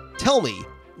 Tell me,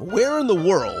 where in the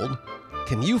world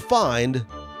can you find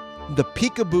the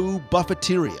Peekaboo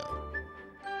Buffeteria?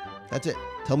 That's it.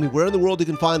 Tell me where in the world you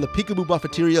can find the Peekaboo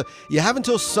Buffeteria. You have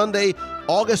until Sunday,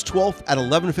 August 12th at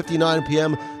 11:59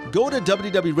 p.m. Go to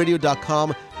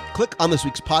WDWRadio.com, click on this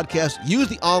week's podcast, use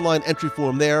the online entry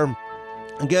form there.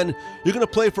 Again, you're going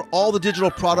to play for all the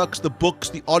digital products, the books,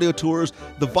 the audio tours,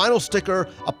 the vinyl sticker,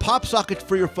 a pop socket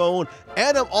for your phone,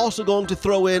 and I'm also going to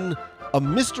throw in a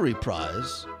mystery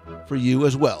prize for you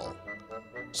as well.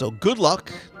 So good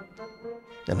luck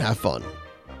and have fun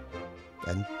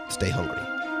and stay hungry.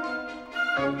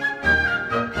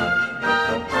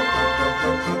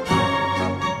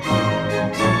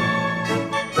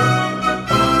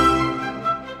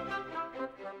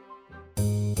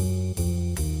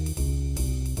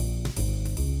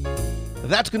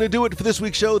 That's going to do it for this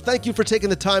week's show. Thank you for taking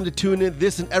the time to tune in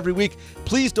this and every week.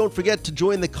 Please don't forget to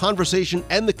join the conversation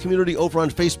and the community over on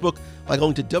Facebook by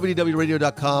going to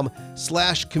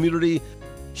wdwradio.com/community.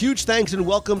 Huge thanks and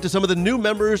welcome to some of the new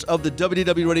members of the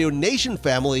WDW Radio Nation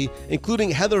family,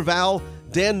 including Heather Val,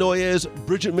 Dan Noyes,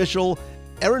 Bridget Mitchell,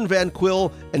 Erin Van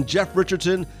Quill, and Jeff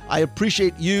Richardson. I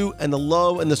appreciate you and the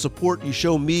love and the support you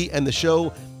show me and the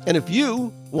show. And if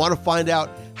you want to find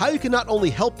out how you can not only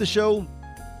help the show,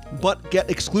 but get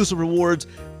exclusive rewards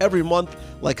every month,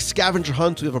 like scavenger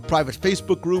hunts. We have a private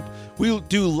Facebook group. We'll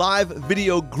do live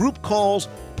video group calls,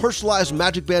 personalized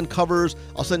Magic Band covers.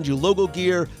 I'll send you logo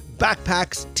gear,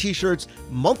 backpacks, t-shirts,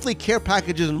 monthly care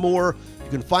packages, and more.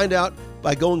 You can find out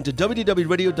by going to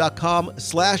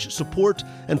wdwradio.com/support.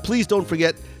 And please don't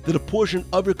forget that a portion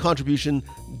of your contribution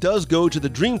does go to the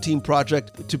Dream Team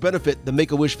Project to benefit the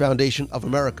Make-A-Wish Foundation of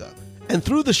America. And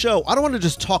through the show, I don't want to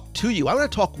just talk to you. I want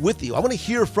to talk with you. I want to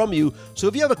hear from you. So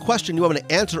if you have a question you want me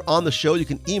to answer on the show, you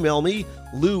can email me,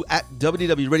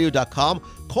 lou@wdwradio.com.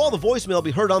 Call the voicemail,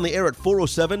 be heard on the air at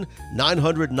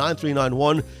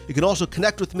 407-900-9391. You can also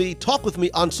connect with me, talk with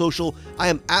me on social. I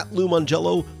am at Lou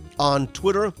Mongello on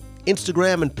Twitter,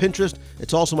 Instagram, and Pinterest.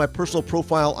 It's also my personal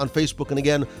profile on Facebook. And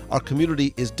again, our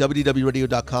community is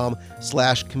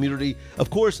wdwradio.com/community.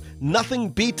 Of course, nothing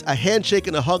beats a handshake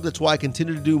and a hug. That's why I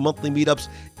continue to do monthly meetups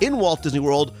in Walt Disney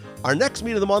World. Our next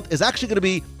meet of the month is actually going to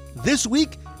be this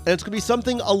week, and it's going to be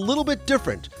something a little bit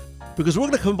different because we're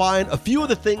going to combine a few of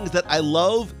the things that I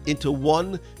love into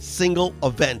one single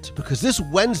event. Because this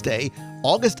Wednesday,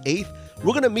 August 8th,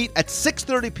 we're going to meet at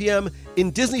 6:30 p.m. in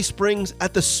Disney Springs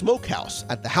at the Smokehouse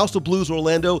at the House of Blues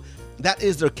Orlando. That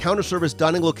is their counter service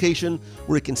dining location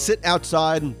where you can sit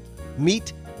outside and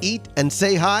meet, eat, and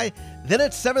say hi. Then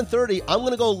at 7:30, I'm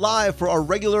going to go live for our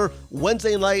regular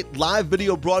Wednesday night live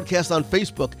video broadcast on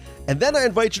Facebook. And then I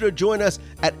invite you to join us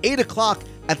at 8 o'clock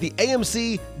at the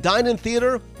AMC Dine-In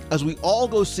Theater as we all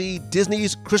go see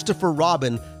Disney's Christopher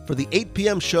Robin for the 8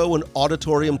 p.m. show in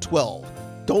Auditorium 12.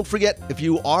 Don't forget, if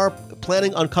you are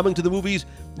planning on coming to the movies,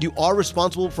 you are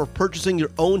responsible for purchasing your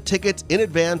own tickets in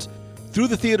advance through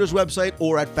the theater's website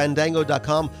or at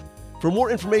fandango.com. For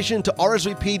more information to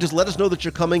RSVP, just let us know that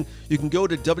you're coming. You can go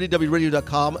to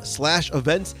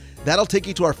wdwradio.com/events. That'll take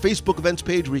you to our Facebook events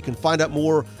page where you can find out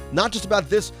more, not just about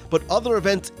this, but other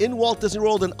events in Walt Disney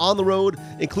World and on the road,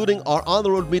 including our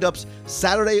on-the-road meetups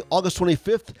Saturday, August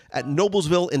 25th at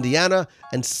Noblesville, Indiana,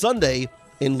 and Sunday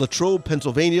in Latrobe,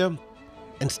 Pennsylvania.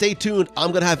 And stay tuned,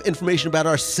 I'm going to have information about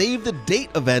our Save the Date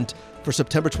event for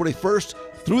September 21st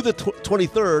through the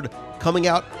 23rd coming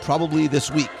out probably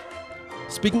this week.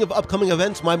 Speaking of upcoming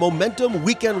events, my Momentum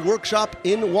Weekend Workshop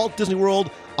in Walt Disney World,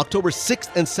 October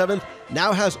 6th and 7th,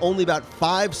 now has only about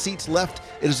 5 seats left.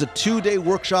 It is a 2-day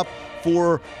workshop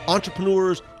for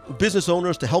entrepreneurs, business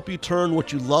owners to help you turn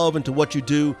what you love into what you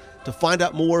do. To find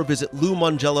out more, visit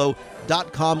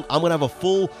loumongello.com. I'm going to have a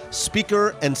full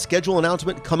speaker and schedule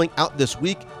announcement coming out this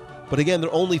week. But again,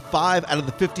 there are only 5 out of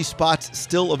the 50 spots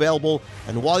still available.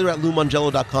 And while you're at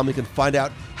loumongello.com, you can find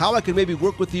out how I can maybe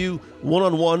work with you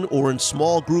one-on-one or in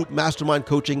small group mastermind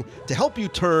coaching to help you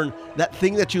turn that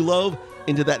thing that you love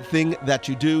into that thing that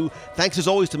you do. Thanks as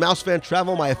always to MouseFan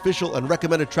Travel, my official and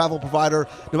recommended travel provider.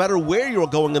 No matter where you're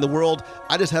going in the world,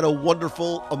 I just had a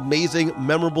wonderful, amazing,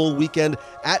 memorable weekend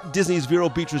at Disney's Vero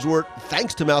Beach Resort,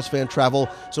 thanks to MouseFan Travel.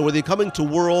 So whether you're coming to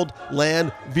World,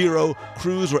 Land, Vero,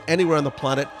 Cruise, or anywhere on the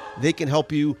planet, they can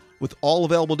help you with all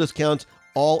available discounts,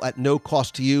 all at no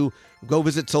cost to you. Go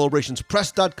visit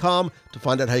celebrationspress.com to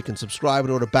find out how you can subscribe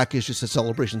and order back issues to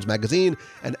Celebrations Magazine.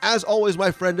 And as always, my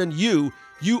friend, and you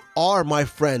are my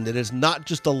friend. It is not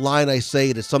just a line I say.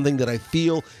 It is something that I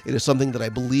feel. It is something that I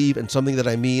believe and something that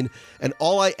I mean. And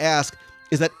all I ask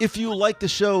is that if you like the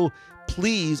show,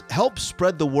 please help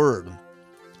spread the word.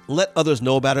 Let others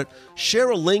know about it. Share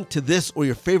a link to this or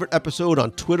your favorite episode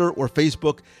on Twitter or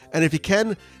Facebook. And if you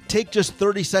can, take just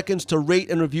 30 seconds to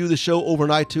rate and review the show over on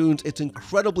iTunes. It's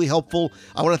incredibly helpful.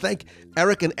 I want to thank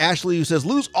Eric and Ashley, who says,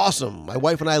 Lou's awesome. My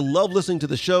wife and I love listening to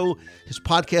the show. His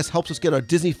podcast helps us get our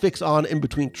Disney fix on in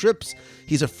between trips.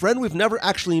 He's a friend we've never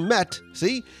actually met.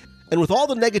 See? And with all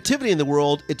the negativity in the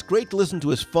world, it's great to listen to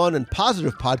his fun and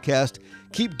positive podcast.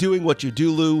 Keep doing what you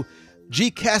do, Lou. G.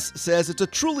 Kess says it's a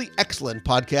truly excellent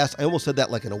podcast. I almost said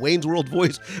that like in a Wayne's World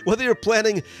voice. Whether you're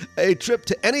planning a trip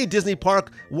to any Disney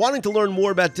park, wanting to learn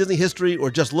more about Disney history,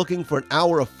 or just looking for an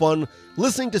hour of fun,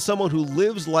 listening to someone who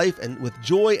lives life and with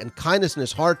joy and kindness in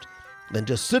his heart, then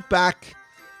just sit back,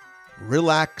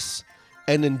 relax,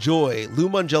 and enjoy Lou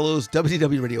Mongello's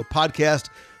WDW Radio podcast.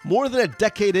 More than a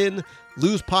decade in,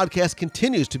 Lou's podcast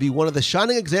continues to be one of the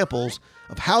shining examples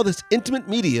of how this intimate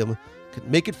medium can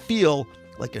make it feel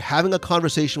like you're having a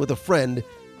conversation with a friend,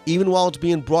 even while it's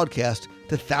being broadcast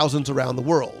to thousands around the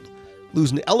world.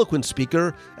 Lou's an eloquent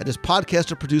speaker, and his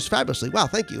podcasts are produced fabulously. Wow,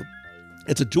 thank you.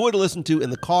 It's a joy to listen to in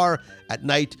the car, at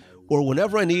night, or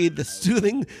whenever I need the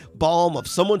soothing balm of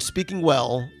someone speaking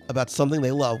well about something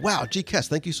they love. Wow, G. Kess,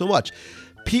 thank you so much.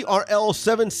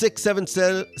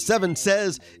 PRL7677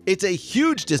 says, it's a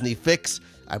huge Disney fix.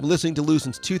 I've been listening to Lou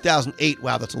since 2008.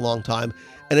 Wow, that's a long time.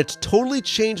 And it's totally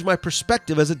changed my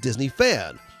perspective as a Disney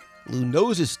fan. Lou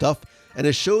knows his stuff, and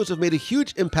his shows have made a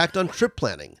huge impact on trip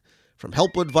planning. From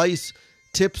helpful advice,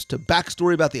 tips, to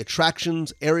backstory about the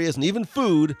attractions, areas, and even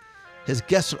food, his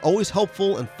guests are always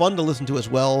helpful and fun to listen to as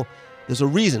well. There's a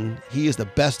reason he is the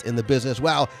best in the business.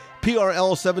 Wow.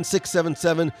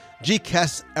 PRL7677, G.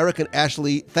 Kess, Eric, and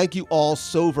Ashley, thank you all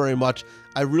so very much.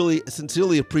 I really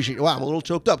sincerely appreciate. Wow, I'm a little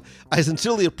choked up. I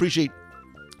sincerely appreciate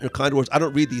your kind words. I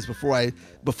don't read these before I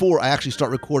actually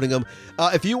start recording them.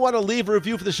 If you want to leave a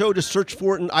review for the show, just search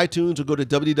for it in iTunes or go to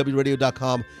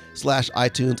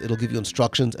www.radio.com/iTunes. It'll give you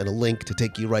instructions and a link to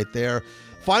take you right there.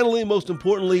 Finally, most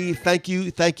importantly, thank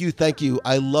you.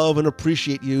 I love and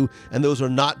appreciate you, and those are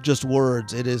not just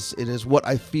words. It is what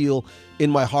I feel in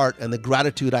my heart and the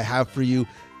gratitude I have for you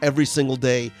every single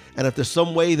day. And if there's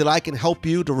some way that I can help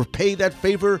you to repay that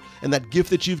favor and that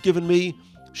gift that you've given me,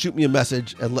 shoot me a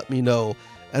message and let me know.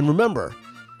 And remember,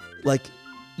 like,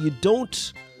 you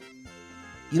don't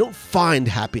find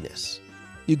happiness.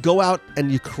 You go out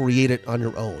and you create it on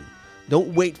your own.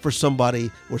 Don't wait for somebody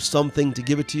or something to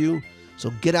give it to you.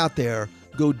 So get out there,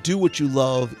 go do what you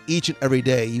love each and every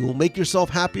day. You will make yourself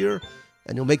happier,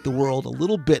 and you'll make the world a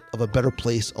little bit of a better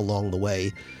place along the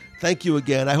way. Thank you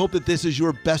again. I hope that this is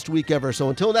your best week ever. So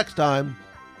until next time,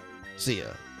 see ya.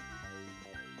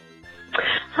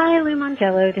 Hi, Lou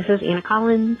Mongello. This is Anna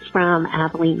Collins from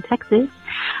Abilene, Texas.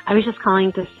 I was just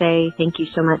calling to say thank you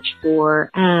so much for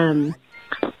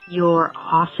your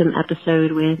awesome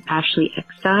episode with Ashley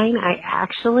Eckstein. I'm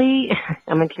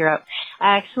going to tear up.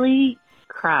 I actually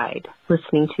cried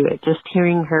listening to it, just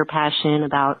hearing her passion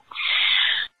about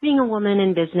being a woman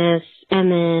in business,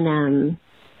 and then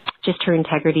just her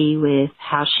integrity with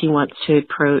how she wants to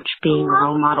approach being a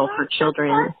role model for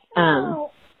children,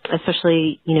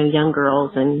 especially, young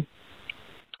girls, and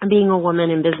being a woman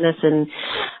in business and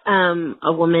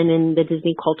a woman in the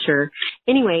Disney culture.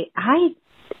 Anyway, I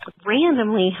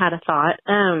randomly had a thought.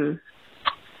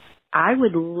 I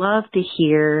would love to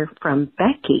hear from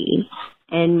Becky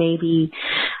and maybe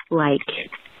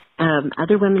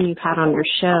other women you've had on your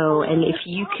show, and if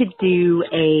you could do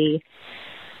a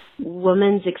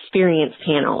woman's experience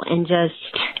panel and just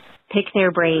pick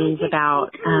their brains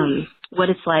about what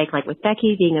it's like with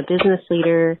Becky being a business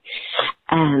leader,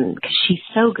 because she's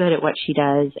so good at what she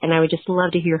does, and I would just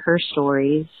love to hear her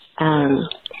stories. And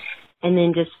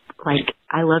then just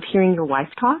I love hearing your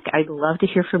wife talk. I'd love to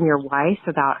hear from your wife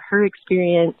about her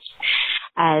experience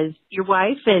as your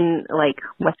wife and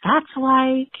what that's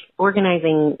like,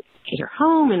 organizing your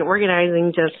home and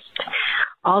organizing just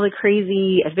all the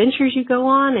crazy adventures you go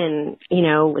on and,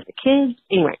 with the kids.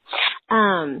 Anyway,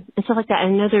 and stuff like that. I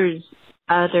know there's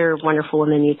other wonderful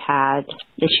women you've had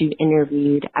that you've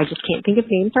interviewed. I just can't think of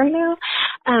names right now.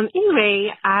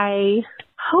 Anyway, I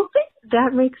hope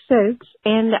that makes sense,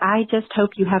 and I just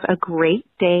hope you have a great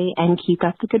day and keep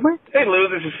up the good work. Hey, Lou,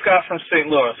 this is Scott from St.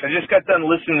 Louis. I just got done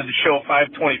listening to the show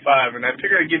 525, and I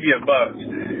figured I'd give you a buzz.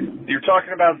 You're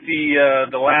talking about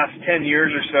the last 10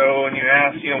 years or so, and you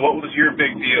asked, what was your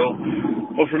big deal?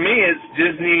 Well, for me, it's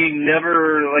Disney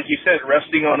never, like you said,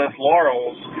 resting on its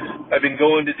laurels. I've been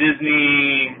going to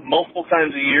Disney multiple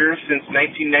times a year since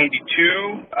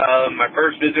 1992. My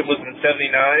first visit was in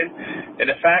 79. And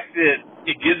the fact that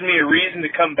it gives me a reason to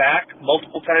come back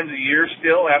multiple times a year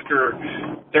still after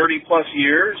 30 plus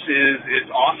years is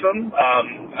awesome.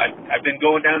 I've been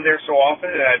going down there so often,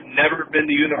 and I've never been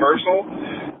to Universal.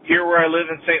 Here where I live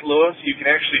in St. Louis, you can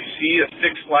actually see a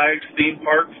Six Flags theme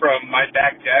park from my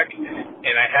back deck,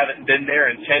 and I haven't been there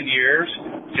in 10 years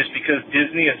just because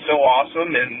Disney is so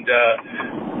awesome, and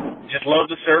just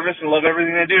love the service and love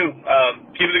everything they do.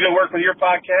 Keep it good work with your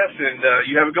podcast, and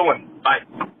you have a good one. Bye.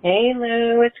 Hey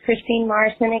Lou, it's Christine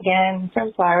Morrison again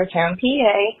from Flowertown,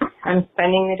 PA. I'm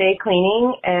spending the day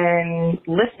cleaning and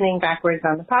listening backwards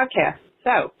on the podcast.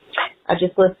 So, I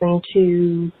just listened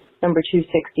to number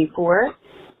 264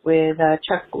 with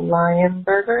Chuck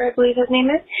Lionberger, I believe his name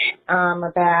is,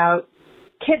 about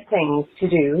kid things to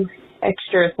do,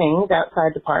 extra things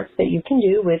outside the parks that you can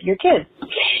do with your kids.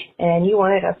 And you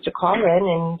wanted us to call in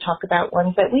and talk about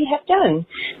ones that we have done.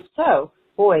 So,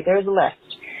 boy, there's a list.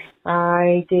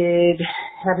 I did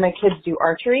have my kids do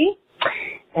archery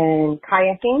and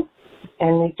kayaking,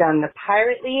 and we've done the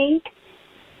Pirate League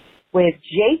with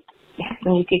Jake,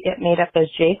 when you could get made up as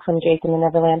Jake from Jake and the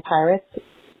Neverland Pirates.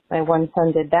 My one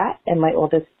son did that, and my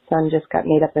oldest son just got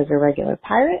made up as a regular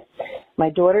pirate.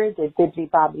 My daughter did Bibbidi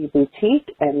Bobbidi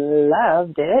Boutique and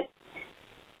loved it.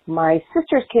 My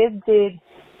sister's kids did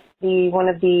one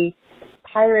of the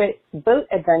pirate boat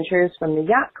adventures from the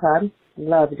yacht club,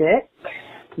 loved it.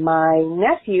 My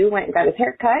nephew went and got his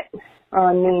hair cut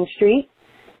on Main Street.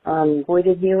 Boy,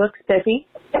 did he look spiffy.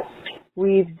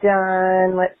 We've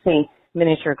done,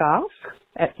 miniature golf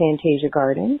at Fantasia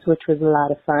Gardens, which was a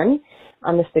lot of fun.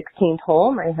 On the 16th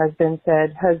hole, my husband,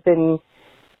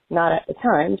 not at the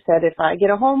time, said, if I get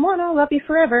a hole in one, I'll love you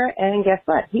forever. And guess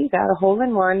what? He got a hole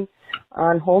in one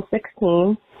on hole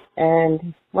 16.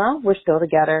 And, well, we're still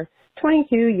together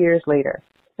 22 years later.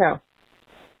 So,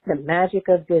 the magic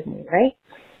of Disney, right?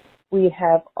 We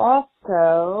have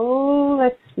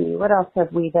also, what else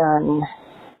have we done?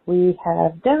 We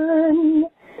have done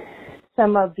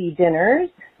some of the dinners,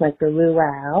 like the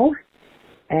luau,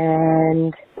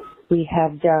 and we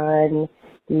have done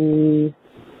the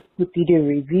Whoop-de-Doo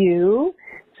review.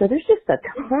 So there's just a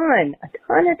ton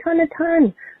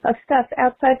of stuff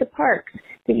outside the parks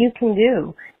that you can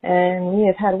do. And we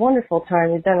have had a wonderful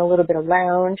time. We've done a little bit of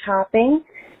lounge hopping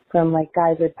from like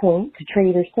Geyser Point to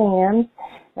Trader Sam's,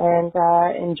 and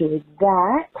enjoyed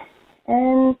that.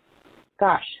 And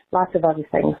gosh, lots of other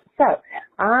things. So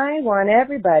I want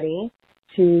everybody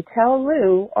to tell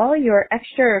Lou all your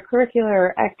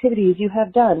extracurricular activities you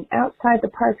have done outside the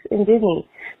parks in Disney.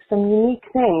 Some unique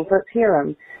things. Let's hear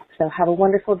them. So have a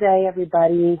wonderful day,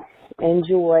 everybody.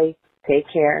 Enjoy. Take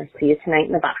care. See you tonight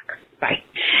in the box. Bye.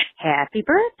 Happy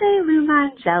birthday, Lou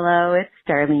Mangello. It's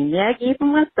Darlene Yagi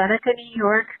from West Seneca, New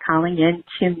York, calling in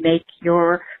to make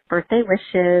your birthday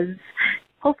wishes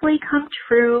hopefully come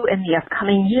true in the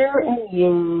upcoming year and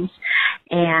years.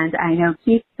 And I know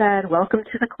Keith said, welcome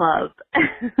to the club.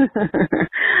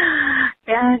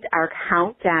 And our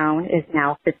countdown is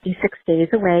now 56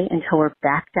 days away until we're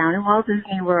back down in Walt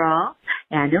Disney World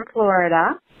and in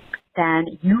Florida. Then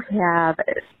you have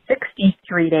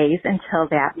 63 days until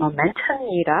that Momentum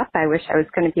meetup. I wish I was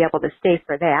going to be able to stay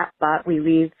for that, but we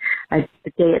leave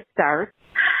the day it starts.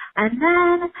 And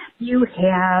then you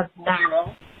have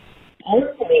now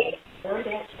only 4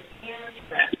 days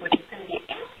which is going to be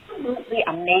absolutely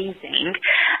amazing.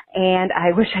 And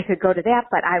I wish I could go to that,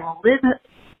 but I will live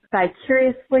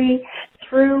vicariously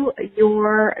through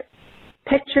your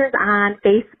pictures on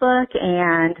Facebook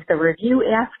and the review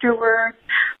afterwards.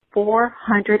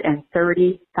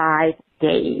 435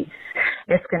 days.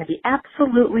 It's going to be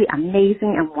absolutely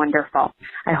amazing and wonderful.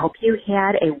 I hope you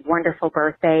had a wonderful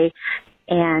birthday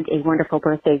and a wonderful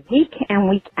birthday week and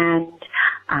weekend.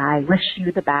 I wish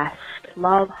you the best.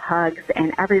 Love, hugs,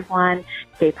 and everyone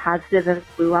stay positive as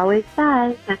Lou always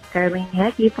says. That's Darlene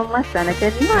Hagee from West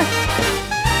Seneca, New York.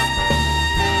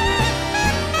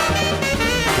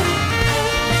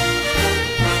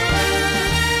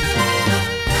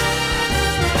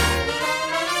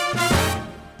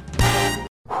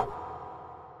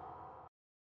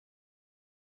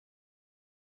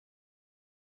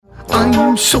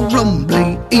 I'm so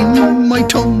rumbly in my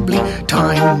tumbly,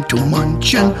 time to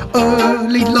munch an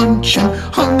early luncheon,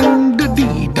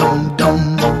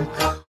 hung-da-dee-dum-dum.